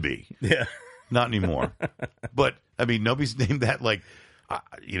 it used to be. Yeah. Not anymore. But I mean, nobody's named that like.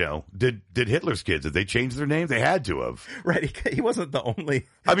 Did Hitler's kids, did they change their names? They had to have. Right. He wasn't the only.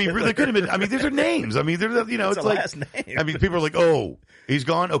 I mean, really could have been. I mean, these are names. I mean, they're, it's like, last name. I mean, people are like, oh, he's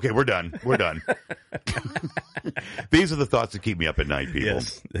gone. Okay, we're done. We're done. These are the thoughts that keep me up at night, people.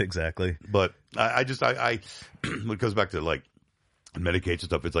 Yes, exactly. But I just, when it goes back to like medication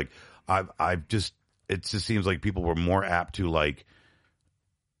stuff, it's like, it just seems like people were more apt to like,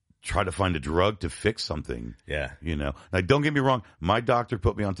 try to find a drug to fix something. Yeah. Like, don't get me wrong. My doctor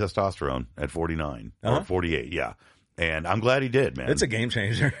put me on testosterone at 49 or 48. Yeah. And I'm glad he did, man. It's a game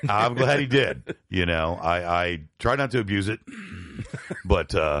changer. I'm glad he did. I try not to abuse it, but,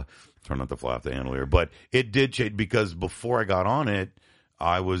 try not to fly off the handle here, but it did change because before I got on it,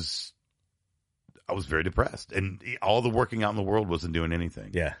 I was very depressed and all the working out in the world wasn't doing anything.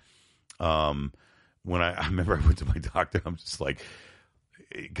 Yeah. When I remember I went to my doctor, I'm just like,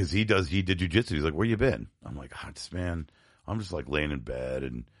 because he did jujitsu. He's like, where you been? I'm like, man, I'm just like laying in bed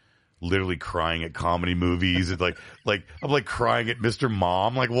and literally crying at comedy movies. And like I'm like crying at Mr.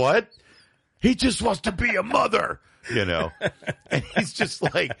 Mom. Like, what? He just wants to be a mother, And he's just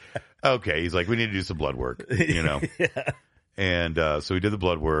like, okay. He's like, we need to do some blood work, Yeah. And so we did the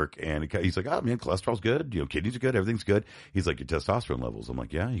blood work, and he's like, oh, man, cholesterol's good. Kidneys are good. Everything's good. He's like, your testosterone levels. I'm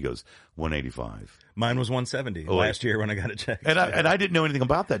like, yeah. He goes, 185. Mine was 170 last year when I got it checked. And I didn't know anything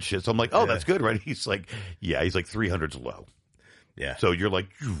about that shit. So I'm like, oh, that's good, right? He's like, yeah. He's like, 300's low. Yeah. So you're like,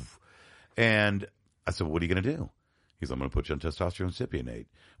 phew. And I said, well, what are you going to do? He's like, I'm going to put you on testosterone cypionate,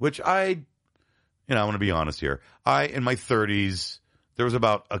 which I want to be honest here. In my 30s, there was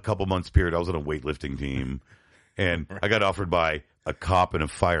about a couple months period. I was on a weightlifting team. And I got offered by a cop and a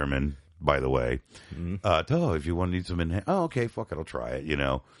fireman, by the way. Mm-hmm. If you want to need some okay, fuck it, I'll try it,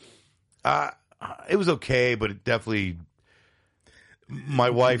 It was okay, but it definitely, my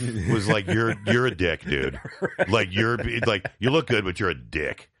wife was like, you're a dick, dude. Right. Like, you look good, but you're a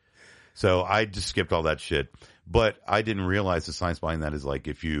dick. So I just skipped all that shit. But I didn't realize the science behind that is like,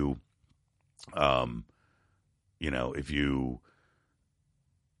 if you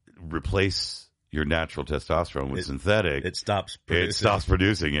replace your natural testosterone with synthetic, it stops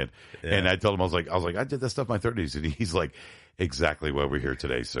producing it. Yeah. And I told him, I was like, I did that stuff in my 30s. And he's like, exactly why we're here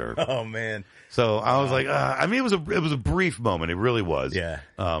today, sir. Oh man. So I was like, I mean, it was a brief moment. It really was. Yeah.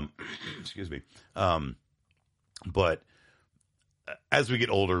 Excuse me. But as we get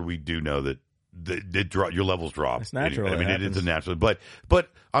older, we do know that your levels drop. It's natural. I mean, it's a natural, but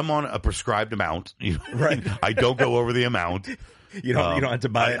I'm on a prescribed amount. Right. I don't go over the amount. You don't have to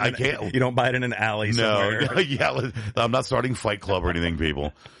buy it. I can't. You don't buy it in an alley somewhere. No, yeah, I'm not starting Fight Club or anything,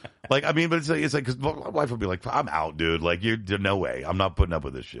 people. Like, I mean, but it's like, because my wife would be like, I'm out, dude. Like, there's no way. I'm not putting up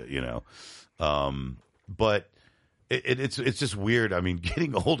with this shit, But it's just weird. I mean,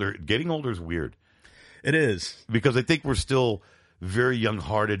 getting older is weird. It is. Because I think we're still very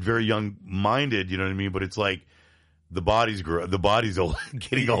young-hearted, very young-minded, you know what I mean? But it's like, the body's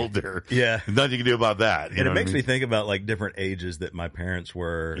getting older. Yeah. There's nothing you can do about that. And it makes me think about like different ages that my parents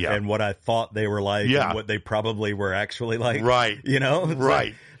were and what I thought they were like and what they probably were actually like. Right. It's right.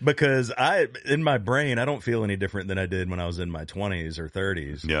 Like, because in my brain, I don't feel any different than I did when I was in my 20s or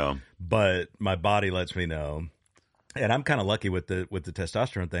 30s. Yeah. But my body lets me know. And I'm kind of lucky with the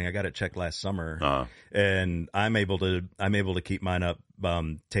testosterone thing. I got it checked last summer and I'm able to keep mine up,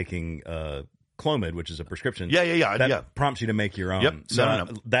 taking, Clomid, which is a prescription. Yeah. That prompts you to make your own. Yep. So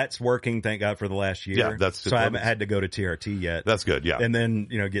that's working, thank God, for the last year. Yeah, so I haven't had to go to TRT yet. That's good, yeah. And then,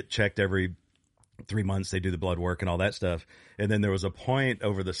 get checked every 3 months. They do the blood work and all that stuff. And then there was a point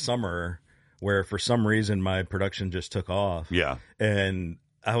over the summer where for some reason my production just took off. Yeah. And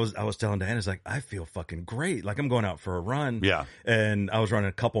I was telling Diana, it's like, I feel fucking great. Like I'm going out for a run. Yeah. And I was running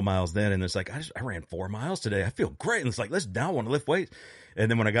a couple miles then and it's like, I ran 4 miles today. I feel great. And it's like, I want to lift weights. And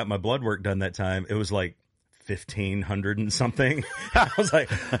then when I got my blood work done that time, it was like 1,500 and something. I was like,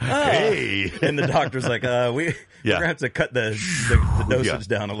 hey. And the doctor's like, we're gonna have to cut the dosage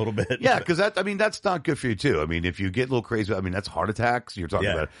down a little bit. Yeah, because that's not good for you too. I mean, if you get a little crazy, I mean, that's heart attacks. You're talking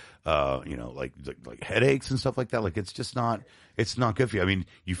about, like headaches and stuff like that. Like it's not good for you. I mean,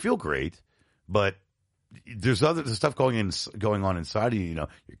 you feel great, but there's stuff going on inside of you. Your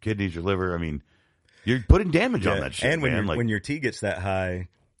kidneys, your liver. I mean, you're putting damage on that shit. And when your T gets that high,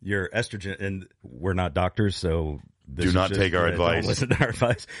 your estrogen, and we're not doctors, so Do not take our advice. Don't listen to our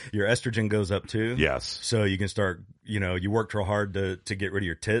advice. Your estrogen goes up too. Yes. So you can start, you worked real hard to get rid of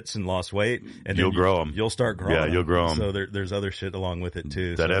your tits and lost weight. And you'll grow them. You'll start growing Yeah, you'll grow them. So there's other shit along with it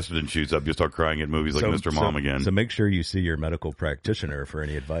too. That estrogen shoots up. You'll start crying at movies like Mr. Mom again. So make sure you see your medical practitioner for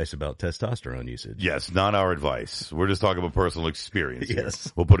any advice about testosterone usage. Yes, not our advice. We're just talking about personal experience.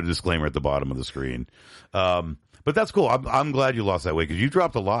 Yes. We'll put a disclaimer at the bottom of the screen. But that's cool. I'm glad you lost that weight because you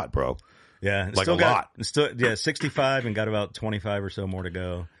dropped a lot, bro. Yeah, like a lot. 65 and got about 25 or so more to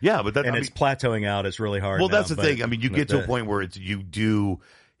go. Yeah, but it's plateauing out. It's really hard. Well, now, that's the thing. I mean, you get to a point where you do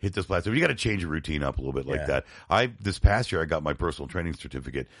hit this plateau. You got to change your routine up a little bit like that. This past year I got my personal training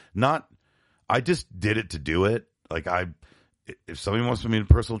certificate. I just did it to do it. Like if somebody wants me to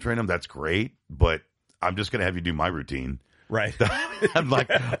personal train them, that's great. But I'm just going to have you do my routine. Right. I'm not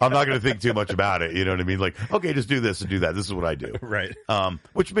going to think too much about it. You know what I mean? Like, okay, just do this and do that. This is what I do. Right.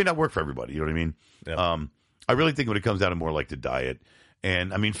 Which may not work for everybody. You know what I mean? Yep. I really think when it comes down to more like the diet,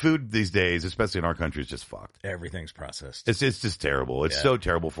 and I mean, food these days, especially in our country, is just fucked. Everything's processed. It's just terrible. It's so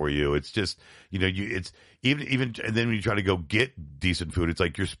terrible for you. It's just, it's even, and then when you try to go get decent food, it's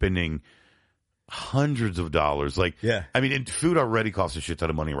like you're spending hundreds of dollars. Like, I mean, and food already costs a shit ton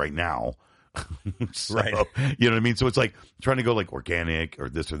of money right now. So, right. You know what I mean? So it's like trying to go like organic or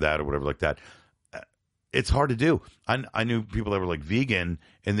this or that or whatever like that. It's hard to do. I knew people that were like vegan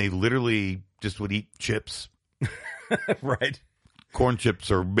and they literally just would eat chips. Right. Corn chips,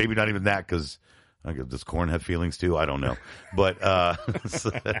 or maybe not even that, because does corn have feelings too? I don't know. But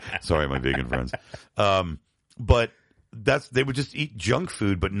sorry, my vegan friends. But they would just eat junk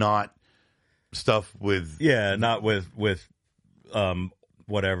food, but not stuff with not with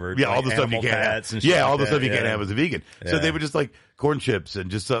whatever. Yeah, like all the stuff you can't have. Yeah, all the stuff you can't have as a vegan. So they would just like corn chips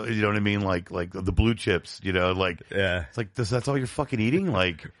and just you know what I mean, like the blue chips. It's like that's all you're fucking eating,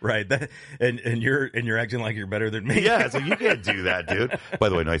 like right. And you're acting like you're better than me. Yeah, it's like you can't do that, dude. By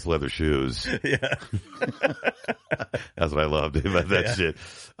the way, nice leather shoes. Yeah, that's what I loved about that shit.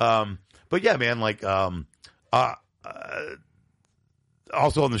 But yeah, man, like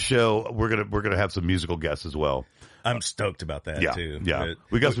also on the show we're gonna have some musical guests as well. I'm stoked about that too. Yeah,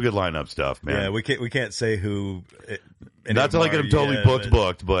 we got some good lineup stuff, man. Yeah, we can't say who. Not till I get them totally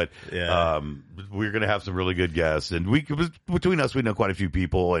booked, but we're gonna have some really good guests, and between us, we know quite a few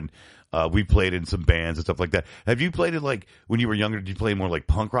people, and we played in some bands and stuff like that. Have you played in like when you were younger? Did you play more like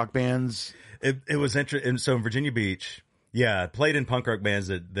punk rock bands? It was interesting. So in Virginia Beach, I played in punk rock bands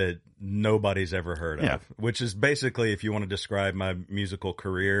that nobody's ever heard of, which is basically, if you want to describe my musical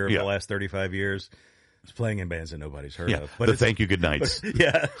career of the last 35 years. It's playing in bands that nobody's heard of. But thank you, good nights.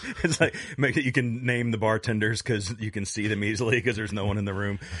 It's like you can name the bartenders because you can see them easily because there's no one in the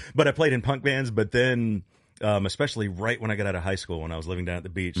room. But I played in punk bands, but then especially right when I got out of high school, when I was living down at the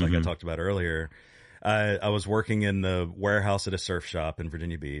beach, like I talked about earlier, I was working in the warehouse at a surf shop in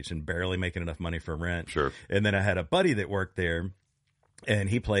Virginia Beach and barely making enough money for rent. Sure. And then I had a buddy that worked there, and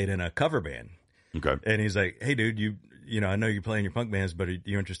he played in a cover band. Okay. And he's like, "Hey, dude, I know you're playing your punk bands, but are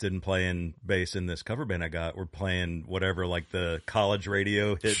you interested in playing bass in this cover band I got? We're playing whatever, like the college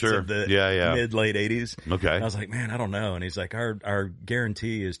radio hits of the mid-late 80s. Okay. And I was like, man, I don't know. And he's like, our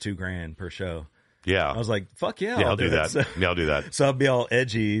guarantee is $2,000 per show. Yeah. I was like, fuck yeah. I'll do that. I'll do that. So I'll be all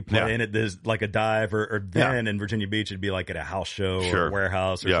edgy playing at this, like a dive, or then in Virginia Beach, it'd be like at a house show or a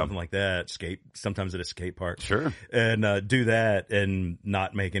warehouse or something like that. Sometimes at a skate park. Sure. And do that and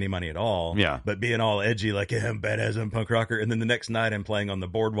not make any money at all. Yeah. But being all edgy, like, I'm badass, I'm a punk rocker. And then the next night I'm playing on the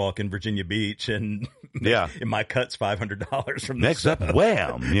boardwalk in Virginia Beach, and and my cut's $500 from the next up,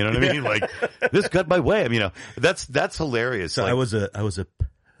 Wham! You know what I mean? Like, this cut by Wham! That's hilarious. So like, I was a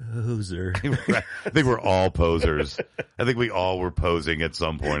poser. I think we're all posers. I think we all were posing at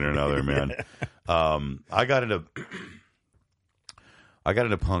some point or another, man. I got into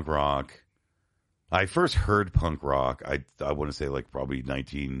punk rock. I first heard punk rock. I want to say like probably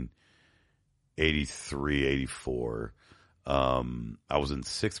 1983, 84. I was in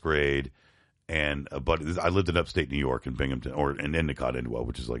 6th grade, and I lived in upstate New York in Binghamton, or in Endicott,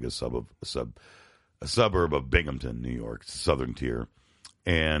 which is like a suburb of Binghamton, New York, southern tier.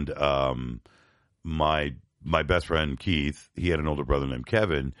 And my best friend Keith, he had an older brother named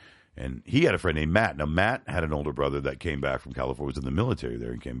Kevin, and he had a friend named Matt. Now Matt had an older brother that came back from California, was in the military there,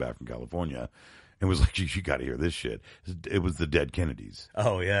 and came back from California, and was like, "You got to hear this shit." It was the Dead Kennedys.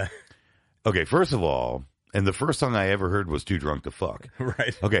 Oh yeah. Okay, first of all, and the first song I ever heard was "Too Drunk to Fuck."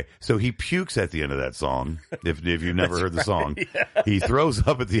 Right. Okay, so he pukes at the end of that song. If you've never heard the song, he throws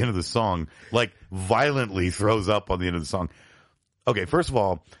up at the end of the song, like violently throws up on the end of the song. Okay, first of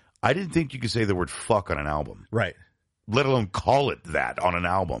all, I didn't think you could say the word fuck on an album. Right. Let alone call it that on an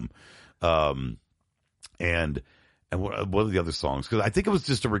album. And And what are the other songs? Because I think it was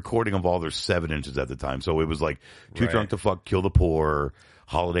just a recording of all their 7 inches at the time. So it was like Too Drunk to Fuck, Kill the Poor,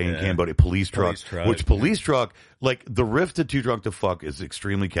 Holiday in Cambodia, Police Truck. Which Police Truck, like the riff to Too Drunk to Fuck is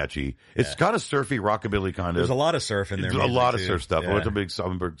extremely catchy. It's kind of surfy, rockabilly kind of. There's a lot of surf in there. There's a lot of surf stuff. I was a big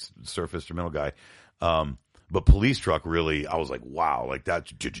Sonnenberg surf instrumental guy. But Police Truck really, I was like, wow, like that.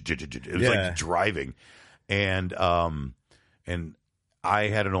 It was like driving. And I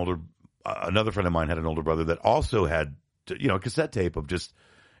had another friend of mine had an older brother that also had, a cassette tape of just,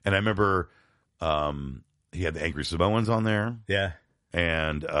 and I remember, he had the Angry Samoans on there. Yeah.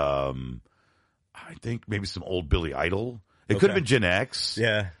 And, I think maybe some old Billy Idol. It could have been Gen X.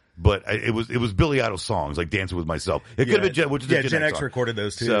 Yeah. But it was Billy Idol songs, like Dancing with Myself. It could have been Gen X recorded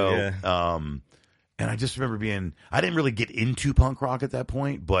those too. So, yeah. And I just remember I didn't really get into punk rock at that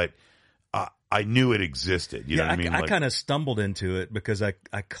point, but I knew it existed. You know what I mean? I kind of stumbled into it because I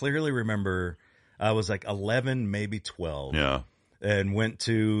clearly remember I was like 11, maybe 12. Yeah. And went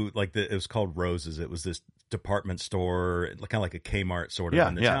to it was called Roses. It was this department store, kind of like a Kmart sort of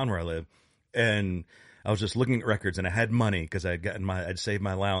in the town where I live. And I was just looking at records, and I had money because I'd saved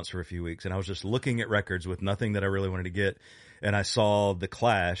my allowance for a few weeks, and I was just looking at records with nothing that I really wanted to get. And I saw The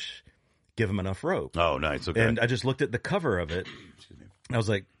Clash, Give 'Em Enough Rope. Oh, nice. Okay. And I just looked at the cover of it. And I was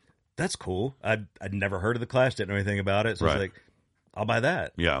like, that's cool. I'd never heard of The Clash, didn't know anything about it. So I was like, I'll buy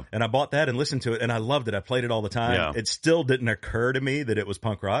that. Yeah. And I bought that and listened to it, and I loved it. I played it all the time. Yeah. It still didn't occur to me that it was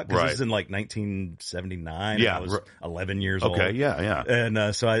punk rock. Because this is in 1979. Yeah. I was 11 years old. Okay, yeah. And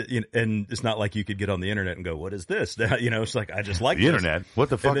and it's not like you could get on the internet and go, what is this? It's like, I just like the internet. What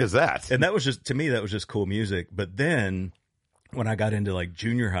the fuck is that? And that was just, to me, that was just cool music. But then when I got into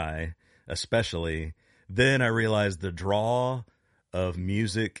junior high, especially, then I realized the draw of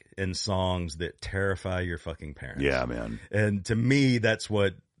music and songs that terrify your fucking parents. Yeah, man. And to me, that's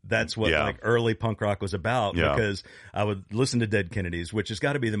what early punk rock was about, because I would listen to Dead Kennedys, which has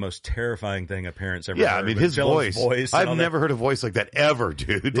got to be the most terrifying thing a parent's ever heard. Yeah, I mean, his voice. I've never heard a voice like that ever,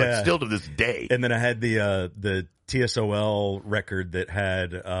 dude. Like, still to this day. And then I had the TSOL record that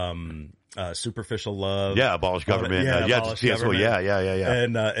had Superficial Love. Yeah, Abolish Government. Abolish Government.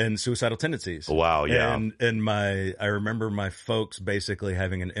 Yeah. And Suicidal Tendencies. Wow, yeah. And I remember my folks basically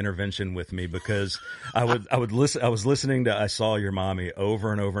having an intervention with me because I was listening to I Saw Your Mommy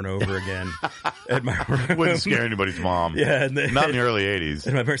over and over and over again at my room. Wouldn't scare anybody's mom. Yeah. Not in the early 80s.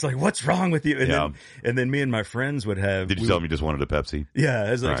 And my parents were like, what's wrong with you? And then me and my friends would have. Did you tell them you just wanted a Pepsi? Yeah.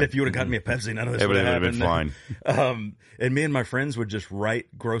 As like, if you would have gotten me a Pepsi, none of this would have been fine. And me and my friends would just write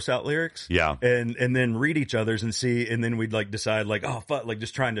gross out lyrics. Yeah. And then read each other's and see, and then we'd decide oh fuck,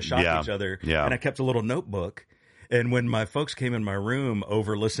 just trying to shock each other. Yeah. And I kept a little notebook. And when my folks came in my room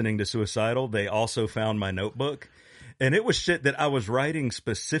over listening to Suicidal, they also found my notebook. And it was shit that I was writing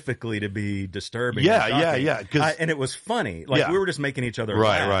specifically to be disturbing. Yeah. And it was funny. We were just making each other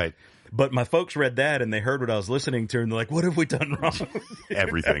laugh. Right. But my folks read that and they heard what I was listening to and they're like, what have we done wrong?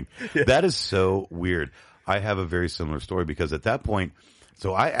 Everything. Yeah. That is so weird. I have a very similar story because at that point,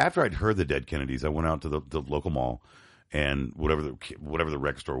 after I'd heard the Dead Kennedys, I went out to the local mall and whatever the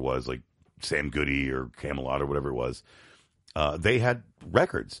rec store was, like Sam Goody or Camelot or whatever it was, they had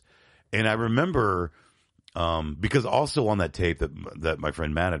records. And I remember, because also on that tape that my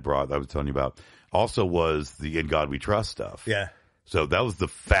friend Matt had brought, that I was telling you about, also was the In God We Trust stuff. Yeah. So that was the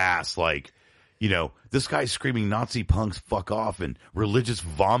fast, this guy's screaming Nazi punks fuck off and religious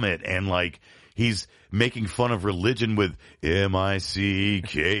vomit and he's making fun of religion with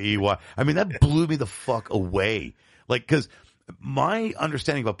M-I-C-K-E-Y. I mean, that blew me the fuck away. Cause my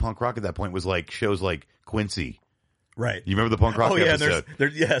understanding about punk rock at that point was shows like Quincy. Right. You remember the punk rock episode?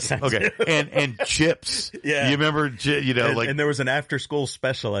 Yes. Okay. And Chips. Yeah. You remember, and there was an after school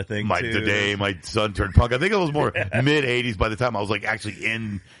special, I think, the day my son turned punk. I think it was more mid 80s by the time I was actually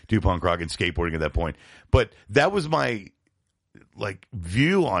into punk rock and skateboarding at that point. But that was my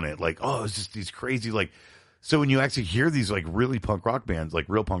view on it. It's just these crazy, so when you actually hear these really punk rock bands,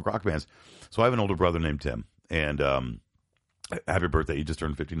 real punk rock bands. So I have an older brother named Tim, and happy birthday. He just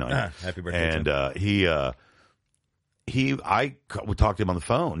turned 59. Happy birthday. And I would talk to him on the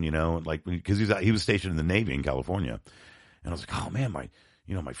phone, because he was stationed in the Navy in California. And I was like, oh man, my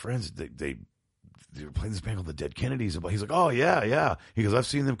friends, they were playing this band called the Dead Kennedys. He's like, oh yeah. He goes, I've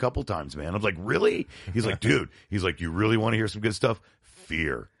seen them a couple times, man. I was like, really? He's like, dude, you really want to hear some good stuff?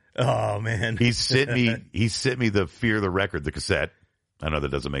 Fear. Oh man. He sent me the Fear the record, the cassette. I know that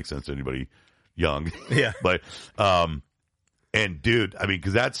doesn't make sense to anybody young. Yeah. But, and dude, I mean,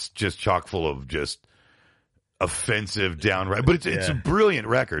 cause that's just chock full of just offensive downright, but it's a brilliant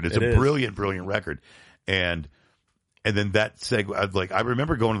record. It's a brilliant record. And then that segue, I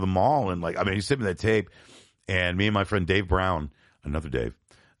remember going to the mall and he sent me that tape And me and my friend Dave Brown, another Dave,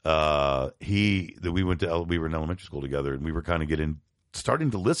 we were in elementary school together, and we were kind of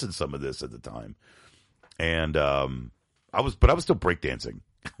starting to listen to some of this at the time. And I was still breakdancing.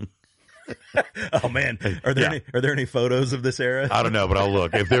 Oh man, are there any photos of this era? I don't know, but I'll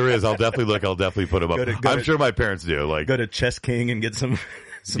look. If there is, I'll definitely look. I'll definitely put them up. I'm sure my parents do. Like, go to Chess King and get some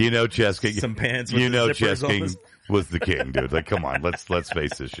Chess King, some pants. With Chess King was the king, dude. Like, come on, let's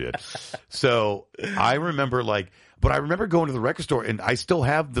face this shit. So I remember going to the record store, and I still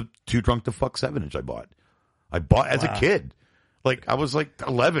have the Too Drunk to Fuck 7-inch I bought as a kid. Like, I was like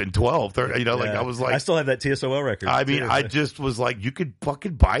 11, 12, 13, I was like... I still have that TSOL record. I mean, I just was like, you could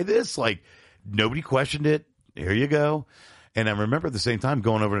fucking buy this? Like, nobody questioned it. Here you go. And I remember at the same time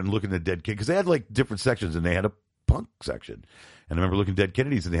going over and looking at Dead Kid, because they had like different sections, and they had a punk section. And I remember looking at Dead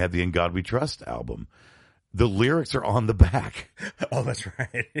Kennedys, and they had the In God We Trust album. The lyrics are on the back. Oh, that's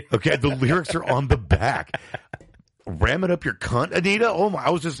right. Okay, the lyrics are on the back. Ram it up your cunt, Anita? Oh my,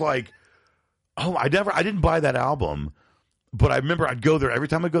 I was just like, I didn't buy that album. But I remember I'd go there every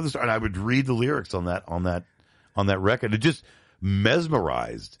time I go to the store, and I would read the lyrics on that record. It just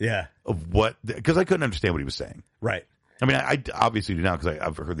mesmerized. Yeah. Because I couldn't understand what he was saying. Right. I mean, I obviously do now because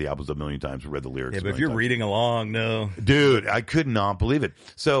I've heard the albums a million times, read the lyrics. Yeah, but if you're reading along, no. Dude, I could not believe it.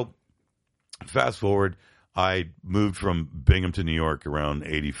 So fast forward, I moved from Binghamton, New York around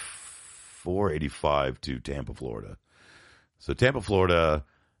 84, 85 to Tampa, Florida. So Tampa, Florida,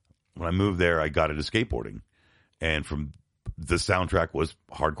 when I moved there, I got into skateboarding. And the soundtrack was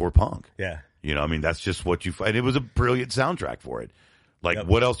hardcore punk. Yeah. I mean, that's just what you find. It was a brilliant soundtrack for it. Like,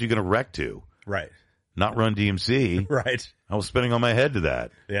 What else are you going to wreck to? Right. Not Run DMC. Right. I was spinning on my head to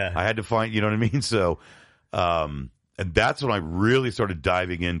that. Yeah. I had to find, you know what I mean? So, and that's when I really started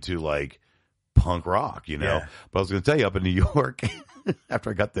diving into like punk rock, Yeah. But I was going to tell you, up in New York, after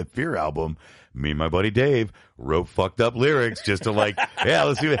I got that Fear album, me and my buddy Dave wrote fucked up lyrics just to like, yeah,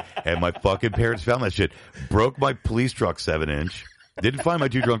 let's do it. And my fucking parents found that shit. Broke my police truck 7-inch. Didn't find my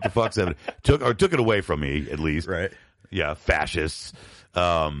Too Drunk to Fuck 7. Took it away from me, at least. Right. Yeah, fascists.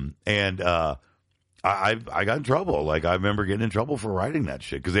 I got in trouble. Like, I remember getting in trouble for writing that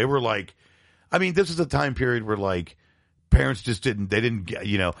shit. Because they were like, I mean, this is a time period where like, parents just didn't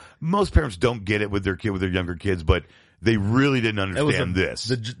get, most parents don't get it with their younger kids, but they really didn't understand this.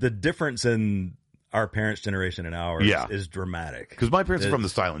 The difference in our parents' generation and ours is dramatic. Because my parents are from the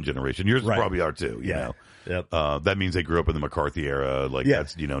silent generation. Yours probably are too, you know. Yep. That means they grew up in the McCarthy era. Like,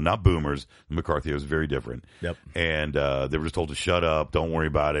 that's, not boomers. The McCarthy era was very different. Yep. And they were just told to shut up, don't worry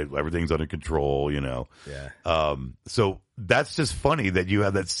about it, everything's under control, Yeah. So that's just funny that you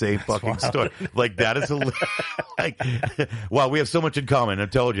have that same fucking story. Like, that is like, wow, we have so much in common. I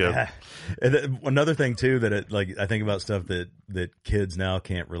told you. Yeah. And another thing too that I think about stuff that kids now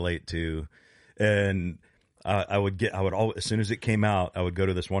can't relate to, and I would always, as soon as it came out, I would go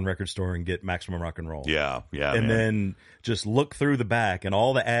to this one record store and get Maximum Rock and Roll. Yeah, and then just look through the back and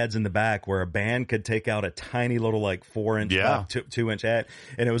all the ads in the back where a band could take out a tiny little like 4-inch, 2-inch ad,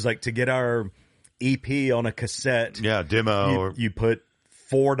 and it was like to get our EP on a cassette. Yeah, demo. You put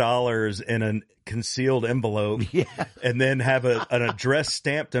 $4 in a concealed envelope, and then have an address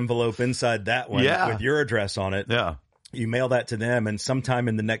stamped envelope inside that one with your address on it. Yeah. You mail that to them, and sometime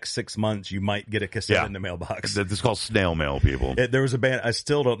in the next 6 months, you might get a cassette in the mailbox. This is called snail mail, people. There was a band, I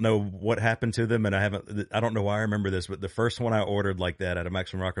still don't know what happened to them, and I don't know why I remember this, but the first one I ordered like that at a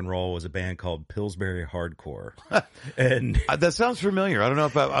Maximum Rock and Roll was a band called Pillsbury Hardcore. And that sounds familiar. I don't know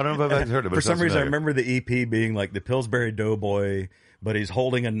if I've heard of it. For some reason, I remember the EP being like the Pillsbury Doughboy, but he's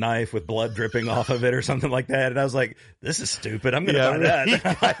holding a knife with blood dripping off of it or something like that. And I was like, this is stupid. I'm going to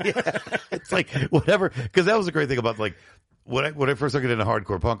buy that. It's like, whatever. Because that was the great thing about like, when I first started into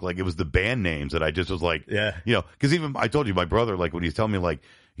hardcore punk, like, it was the band names that I just was like, because even I told you, my brother, like, when he's telling me, like,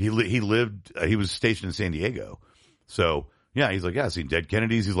 he was stationed in San Diego. So, yeah, he's like, yeah, I've seen Dead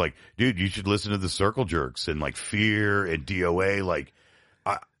Kennedys. He's like, dude, you should listen to the Circle Jerks and like Fear and DOA. Like,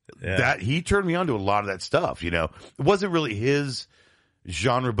 that he turned me on to a lot of that stuff, It wasn't really his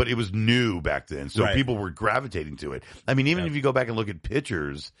genre, but it was new back then. So people were gravitating to it. I mean, even if you go back and look at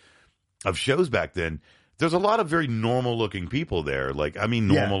pictures of shows back then, there's a lot of very normal looking people there. Like, I mean,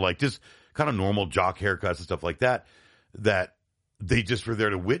 normal, like just kind of normal jock haircuts and stuff like that, that they just were there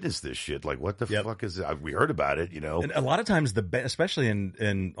to witness this shit. Like, what the fuck is that? We heard about it, And a lot of times especially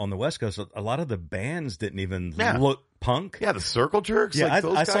in on the West Coast, a lot of the bands didn't even look punk. Yeah. The Circle Jerks. Yeah.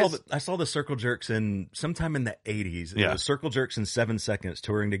 Like, I saw the Circle Jerks sometime in the 80s. It was Circle Jerks and 7 Seconds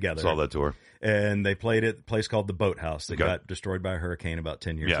touring together. Saw that tour. And they played at a place called the Boathouse that got destroyed by a hurricane about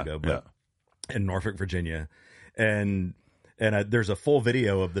 10 years ago. In Norfolk, Virginia. And there's a full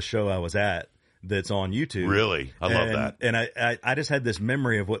video of the show I was at that's on YouTube. Really? I love that. And I just had this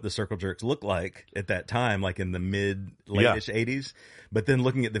memory of what the Circle Jerks looked like at that time, like in the late-ish 80s. But then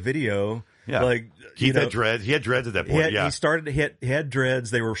looking at the video, like Keith had dreads. He had dreads at that point. He had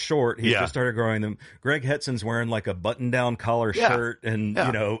dreads. They were short. He just started growing them. Greg Hetson's wearing like a button-down collar shirt and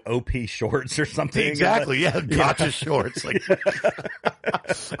OP shorts or something. Exactly. Gotcha shorts. Like,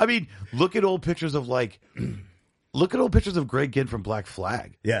 I mean, look at old pictures of Greg Ginn from Black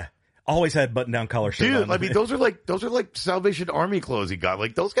Flag. Yeah. Always had button-down collar shirt. Dude, on. I mean, those are like Salvation Army clothes he got.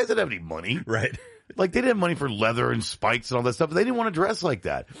 Like, those guys didn't have any money. Right. Like, they didn't have money for leather and spikes and all that stuff, but they didn't want to dress like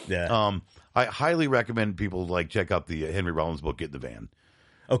that. Yeah. I highly recommend people like check out the Henry Rollins book, Get in the Van.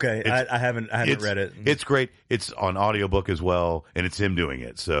 Okay. I haven't read it. It's great. It's on audiobook as well, and it's him doing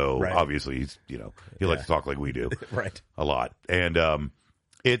it. So obviously he's, he likes to talk like we do. Right. A lot. And,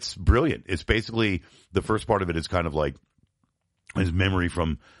 it's brilliant. It's basically, the first part of it is kind of like his memory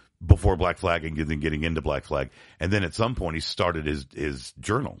from before Black Flag and then getting into Black Flag. And then at some point he started his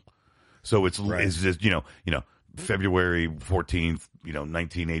journal. So it's just, February 14th,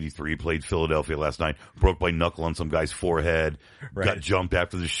 1983, played Philadelphia last night, broke my knuckle on some guy's forehead, got jumped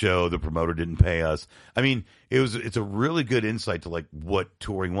after the show. The promoter didn't pay us. I mean, it's a really good insight to like what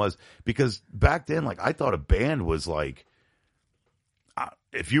touring was, because back then, like, I thought a band was like,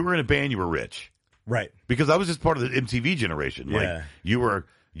 if you were in a band, you were rich. Right. Because I was just part of the MTV generation. Like, if you were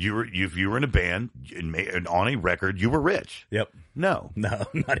in a band and on a record, you were rich. Yep. No, not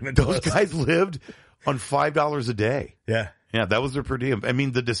even those close. guys lived on $5 a day. Yeah. Yeah, that was their per diem. I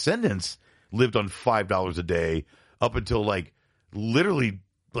mean, the Descendants lived on $5 a day up until literally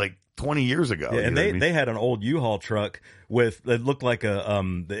 20 years ago. Yeah, and they had an old U-Haul truck that looked like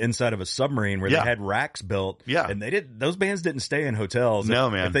the inside of a submarine where they had racks built. Yeah. And those bands didn't stay in hotels. No,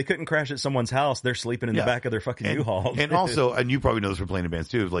 man. If they couldn't crash at someone's house, they're sleeping in the back of their fucking U-Haul. And also, and you probably know this from playing in bands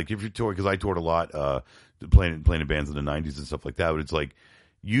too, like if you tour, because I toured a lot, playing in bands in the 90s and stuff like that, but it's like,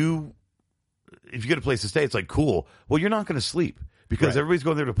 if you get a place to stay, it's like, cool. Well, you're not going to sleep because everybody's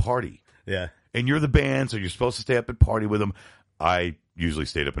going there to party. Yeah. And you're the band, so you're supposed to stay up and party with them. I usually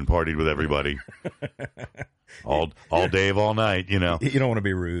stayed up and partied with everybody all day of all night, You don't want to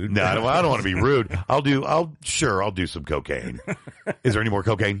be rude. No, I don't want to be rude. I'll do some cocaine. Is there any more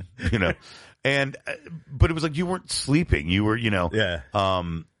cocaine? And, but it was like, you weren't sleeping. You were, every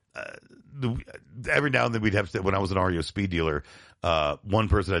now and then we'd have to, when I was an REO speed dealer, one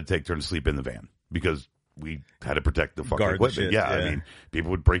person had to take turn to sleep in the van because we had to protect the fucking equipment. Yeah. I mean,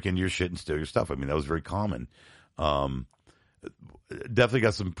 people would break into your shit and steal your stuff. I mean, that was very common. Definitely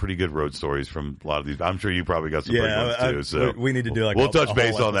got some pretty good road stories from a lot of these. I'm sure you probably got some great ones too. So we need to do we'll touch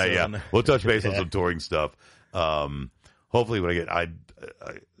base on that. Yeah, we'll touch base on some touring stuff. Hopefully, when I get,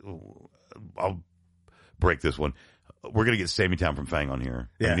 I'll break this one. We're gonna get Sammy Town from Fang on here.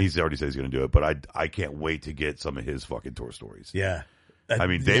 Yeah, I mean, he's already said he's gonna do it, but I can't wait to get some of his fucking tour stories. Yeah, I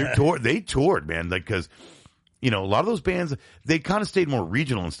mean, they toured, man, like, because a lot of those bands, they kind of stayed more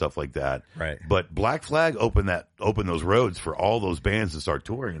regional and stuff like that. Right. But Black Flag opened those roads for all those bands to start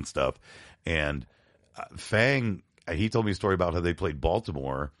touring and stuff. And Fang, he told me a story about how they played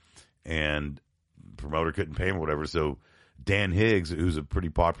Baltimore and promoter couldn't pay him or whatever. So Dan Higgs, who's a pretty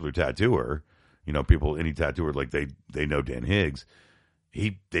popular tattooer, any tattooer, like they know Dan Higgs.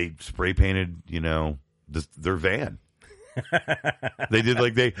 They spray painted, their van. They did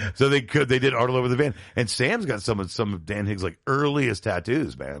they did art all over the van, and Sam's got some of Dan Higgs' earliest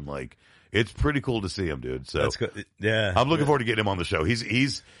tattoos, man. Like, it's pretty cool to see him, dude. So that's good. Yeah, I'm looking forward to getting him on the show.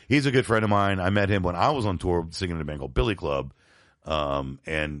 He's a good friend of mine. I met him when I was on tour singing in a band called Billy Club, I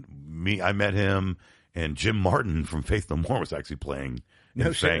met him, and Jim Martin from Faith No More was actually playing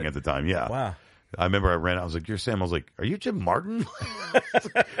and sang at the time. Yeah, wow. I remember I ran out. I was like, "You're Sam." I was like, "Are you Jim Martin?"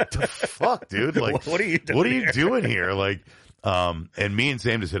 The fuck, dude! Like, what are you doing here? Like, and me and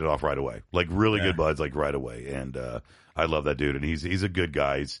Sam just hit it off right away. Like, really good buds, like right away. And I love that dude, and he's a good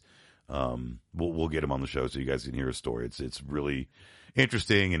guy. We'll get him on the show so you guys can hear his story. It's really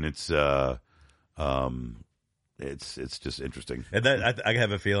interesting, and it's just interesting. And I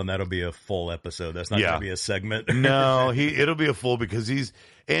have a feeling that'll be a full episode. That's not going to be a segment. No, it'll be a full, because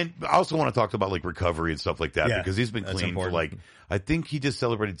and I also want to talk about recovery and stuff like that, because he's been clean for I think he just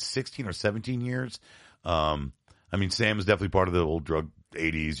celebrated 16 or 17 years. I mean, Sam is definitely part of the old drug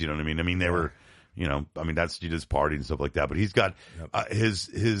 80s. You know what I mean? I mean, they were, that's, you just party and stuff like that, but he's got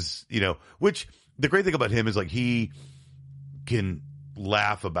his, which the great thing about him is he can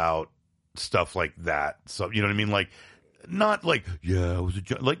laugh about stuff like that. So, you know what I mean? Like, not like, yeah, it was a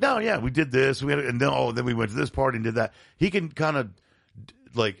joke. Like, no, yeah, we did this. We had, and then we went to this party and did that. He can kind of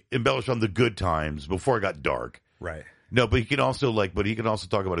embellish on the good times before it got dark. Right. No, but he can also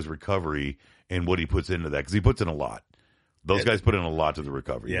talk about his recovery and what he puts into that, because he puts in a lot. Those guys put in a lot to the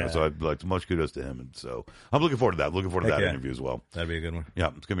recovery. Yeah. So I'd like much kudos to him. And so I'm looking forward to that. Looking forward to that interview as well. That'd be a good one. Yeah,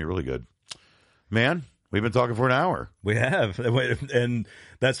 it's going to be really good. Man, we've been talking for an hour. We have. And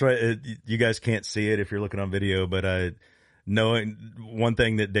that's right. You guys can't see it if you're looking on video, but knowing one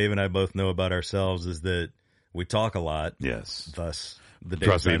thing that Dave and I both know about ourselves is that we talk a lot. Yes. Thus, the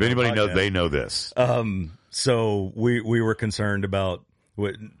Trust me, if anybody knows, they know this. So we were concerned about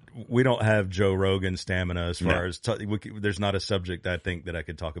what. We don't have Joe Rogan stamina as far as there's not a subject I think that I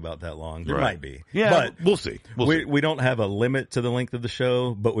could talk about that long. There might be, but we'll see. We don't have a limit to the length of the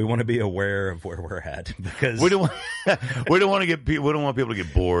show, but we want to be aware of where we're at, because we don't want people to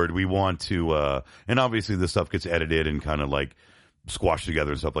get bored. We want to, and obviously this stuff gets edited and kind of like squashed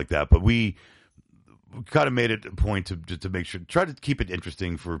together and stuff like that. But we kind of made it a point to make sure, try to keep it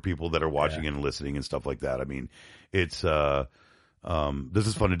interesting for people that are watching and listening and stuff like that. I mean, it's this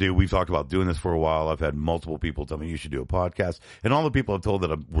is fun to do. We've talked about doing this for a while. I've had multiple people tell me you should do a podcast, and all the people I've told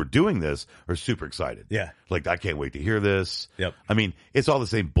that we're doing this are super excited. Yeah, like I can't wait to hear this. Yep. I mean, it's all the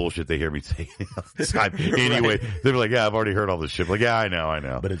same bullshit they hear me say. Anyway, they're like, "Yeah, I've already heard all this shit." Like, yeah, I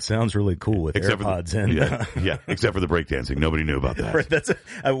know. But it sounds really cool with AirPods in. Yeah, except for the breakdancing. Nobody knew about that. Right,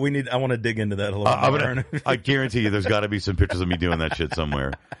 I want to dig into that a little more. I guarantee you, there's got to be some pictures of me doing that shit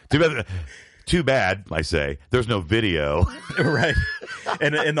somewhere. Too bad, I say. There's no video. Right.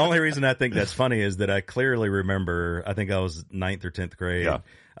 And the only reason I think that's funny is that I clearly remember, I think I was 9th or 10th grade. Yeah.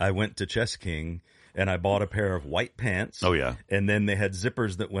 I went to Chess King and I bought a pair of white pants. Oh, yeah. And then they had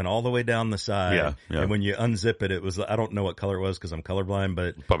zippers that went all the way down the side. Yeah. And when you unzip it, it was, I don't know what color it was because I'm colorblind,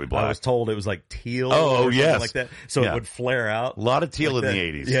 but probably black. I was told it was like teal. Oh, or yes. something like that. So it would flare out. A lot of teal like in that.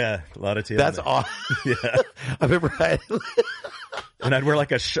 the 80s. Yeah. A lot of teal. That's awesome. Yeah. I remember and I'd wear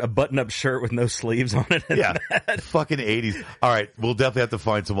like a button-up shirt with no sleeves on it. Yeah, fucking 80s. All right, we'll definitely have to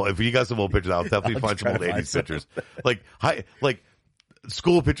find some. If you got some old pictures, I'll definitely find some old 80s pictures. Like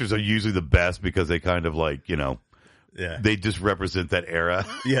school pictures are usually the best because they kind of like, they just represent that era.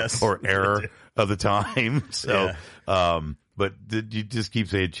 Yes, or era of the time. So, but you just keep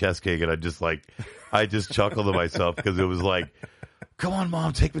saying chess cake, and I just chuckled to myself because it was like, come on,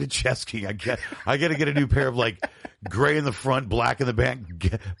 Mom, take me to Chess King. I got to get a new pair of like gray in the front, black in the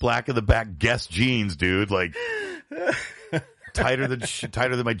back Guess jeans, dude. Like tighter than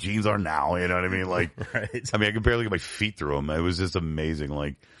my jeans are now. You know what I mean? Like, right. I mean, I could barely get my feet through them. It was just amazing.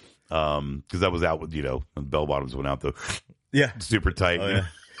 Like, because that was out with when bell bottoms went out though. Yeah, super tight. Oh, yeah.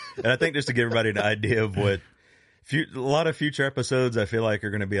 And I think just to give everybody an idea of what. A lot of future episodes I feel like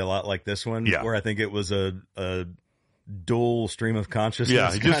are going to be a lot like this one, where I think it was a dual stream of consciousness. Yeah,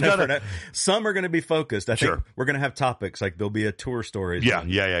 just some are going to be focused. I think we're going to have topics like there'll be a tour story.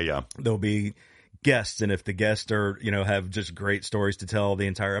 Yeah. There'll be guests, and if the guests are have just great stories to tell, the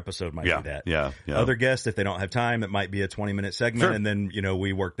entire episode might be that. Yeah. Other guests, if they don't have time, it might be a 20-minute segment, and then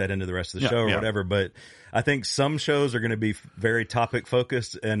we work that into the rest of the show or whatever. But I think some shows are going to be very topic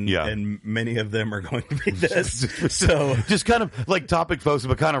focused, and many of them are going to be this. So just kind of like topic focused,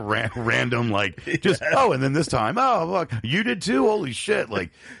 but kind of random, like just and then this time, oh look, you did too. Holy shit! Like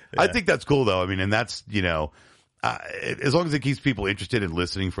I think that's cool though. I mean, and that's as long as it keeps people interested in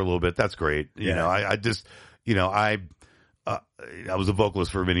listening for a little bit, that's great. I just, I was a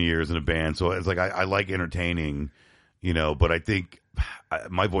vocalist for many years in a band, so it's like I like entertaining, but I think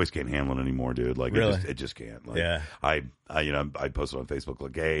my voice can't handle it anymore, dude. Like really? it just can't. Like, I posted on Facebook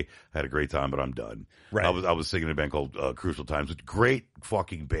like, hey, I had a great time, but I'm done. Right. I was singing in a band called Crucial Times. It's a great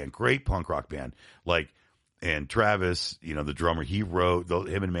fucking band, great punk rock band. Like, and Travis, the drummer,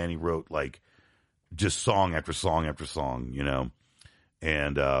 him and Manny wrote like just song after song after song,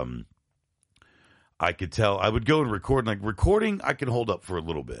 and I could tell I would go and record. Like recording, I can hold up for a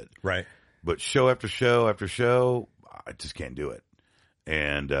little bit, right? But show after show after show, I just can't do it.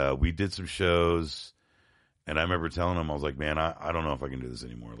 And we did some shows, and I remember telling him, I was like, man, I don't know if I can do this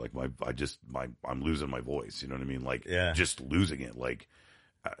anymore. Like I'm losing my voice. You know what I mean? Like just losing it. Like.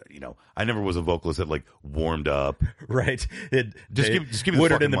 I never was a vocalist that like warmed up. Right. Just give me the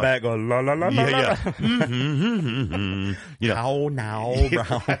Woodard in the mic. back going la la la la. Yeah. Now,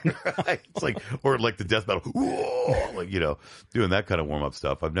 right. It's like, or like the death metal, like doing that kind of warm up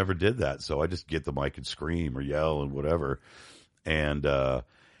stuff. I've never did that, so I just get the mic and scream or yell and whatever. And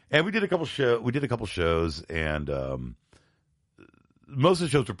we did a couple shows, and most of the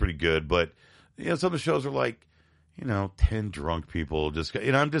shows were pretty good, but some of the shows are like. 10 drunk people just,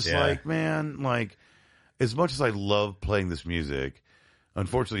 I'm just like, man, like, as much as I love playing this music,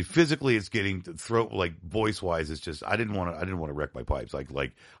 unfortunately, physically, it's getting throat, like voice wise. It's just I didn't want to wreck my pipes.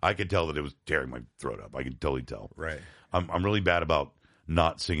 Like I could tell that it was tearing my throat up. I could totally tell. Right. I'm really bad about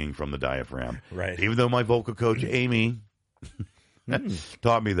not singing from the diaphragm. Right. Even though my vocal coach Amy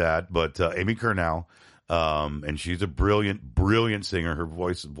taught me that, but Amy Kernow, and she's a brilliant singer. Her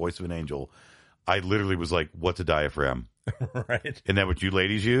voice of an angel. I literally was like, "What's a diaphragm?" Right. Isn't that what you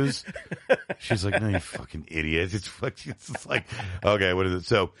ladies use? She's like, "No, you fucking idiot." It's like, okay, what is it?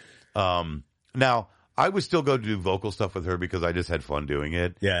 So, now I would still go do vocal stuff with her because I just had fun doing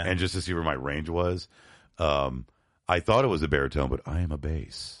it. Yeah. And just to see where my range was. I thought it was a baritone, but I am a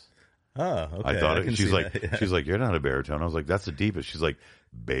bass. Oh, okay. I thought she's like, that, yeah. she's like, "You're not a baritone." I was like, "That's the deepest." She's like,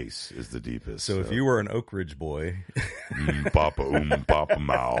 "Bass is the deepest." So if you were an Oak Ridge boy, Papa, Papa,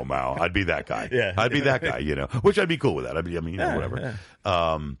 Mao, Mao, I'd be that guy. Yeah. I'd be that guy, which I'd be cool with that. Whatever.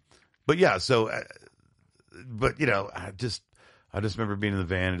 Yeah. But yeah, so, I just remember being in the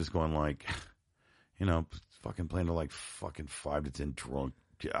van and just going like, fucking playing to like fucking 5 to 10 drunk.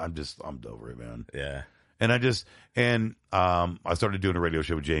 I'm over it, man. Yeah. And I started doing a radio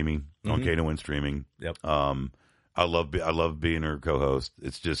show with Jamie on Kano and streaming. Yep. I love being her co-host.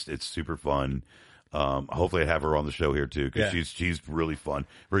 It's super fun. Hopefully I have her on the show here too, because she's really fun,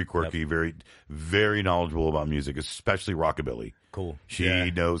 very quirky, very, very knowledgeable about music, especially rockabilly. Cool. She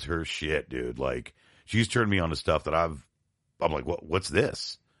knows her shit, dude. Like, she's turned me on to stuff that I'm like, what's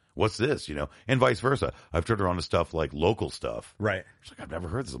this? What's this? And vice versa. I've turned her on to stuff like local stuff. Right. She's like, "I've never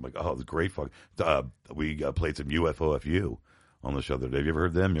heard this." I'm like, "Oh, it's great fun." We played some UFOFU on the show the other day. Have you ever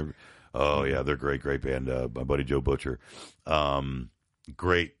heard them? Oh yeah, they're great band. My buddy Joe Butcher.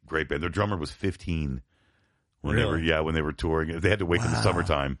 Great band. Their drummer was 15 when they were touring. They had to wait till the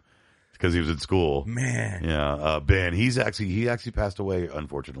summertime because he was in school. Man. Yeah. Ben, he actually passed away,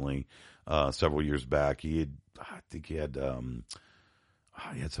 unfortunately, several years back. He had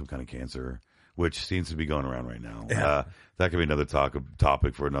some kind of cancer, which seems to be going around right now. Yeah. That could be another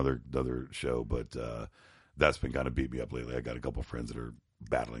topic for another show, but that's been kind of beat me up lately. I got a couple friends that are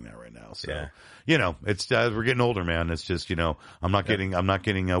battling that right now. So, it's we're getting older, man. It's just, I'm not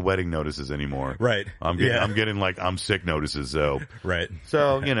getting wedding notices anymore. Right. I'm getting like I'm sick notices. So, right.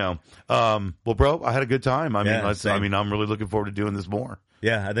 So, well, bro, I had a good time. I'm really looking forward to doing this more.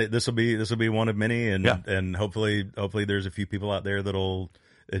 Yeah, I think this will be one of many, and hopefully there's a few people out there that'll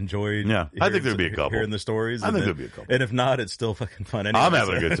enjoy. Yeah, I think there'll be a couple hearing the stories. I think there'll be a couple, and if not, it's still fucking fun. Anyway, I'm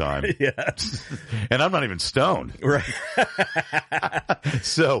having a good time. Yeah, and I'm not even stoned. Right.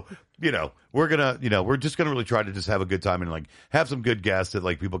 So we're just gonna really try to just have a good time and like have some good guests that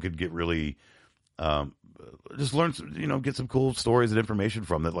like people could get really. Just learn, get some cool stories and information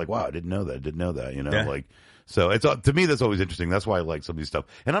from that. Like, wow, I didn't know that. Like, so it's to me that's always interesting. That's why I like some of these stuff.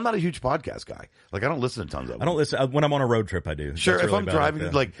 And I'm not a huge podcast guy. Like, I don't listen to tons of them. I don't listen when I'm on a road trip. I do. Sure, That's if really I'm driving,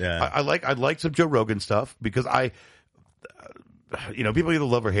 I like some Joe Rogan stuff because people either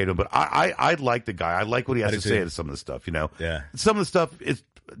love or hate him, but I like the guy. I like what he has to say to some of the stuff. Yeah. Some of the stuff is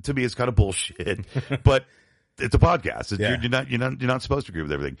to me is kind of bullshit, but. It's a podcast. You're not supposed to agree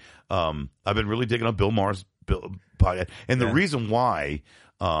with everything. I've been really digging up Bill Maher's podcast, and the reason why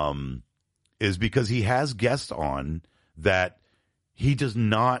is because he has guests on that he does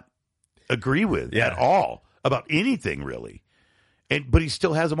not agree with at all about anything really, but he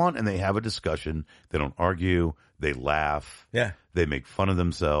still has them on, and they have a discussion. They don't argue. They laugh. Yeah, they make fun of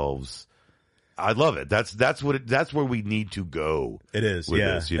themselves. I love it. That's where we need to go. It is,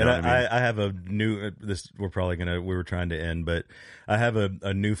 This, and I have a new. We were trying to end, but I have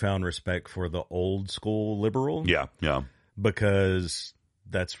a newfound respect for the old school liberal. Yeah. Because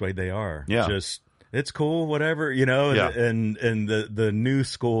that's the way they are. Yeah. Just it's cool, whatever, Yeah. And the new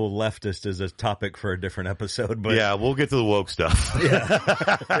school leftist is a topic for a different episode. But yeah, we'll get to the woke stuff.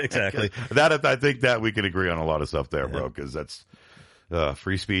 Yeah, exactly. I think that we can agree on a lot of stuff there, bro. Because that's.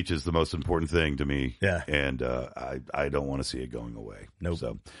 Free speech is the most important thing to me. Yeah. And I don't want to see it going away.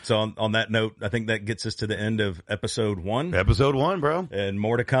 Nope. So on that note, I think that gets us to the end of episode 1. Episode 1, bro. And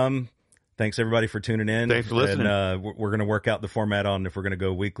more to come. Thanks, everybody, for tuning in. Thanks for listening. And we're going to work out the format on if we're going to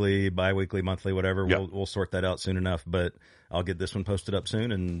go weekly, bi-weekly, monthly, whatever. Yep. We'll sort that out soon enough. But I'll get this one posted up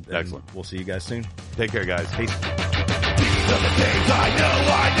soon. And excellent. We'll see you guys soon. Take care, guys. Peace. These are the things I know.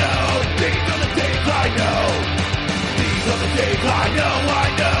 These are the things I know. These are the things I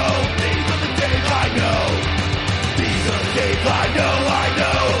know.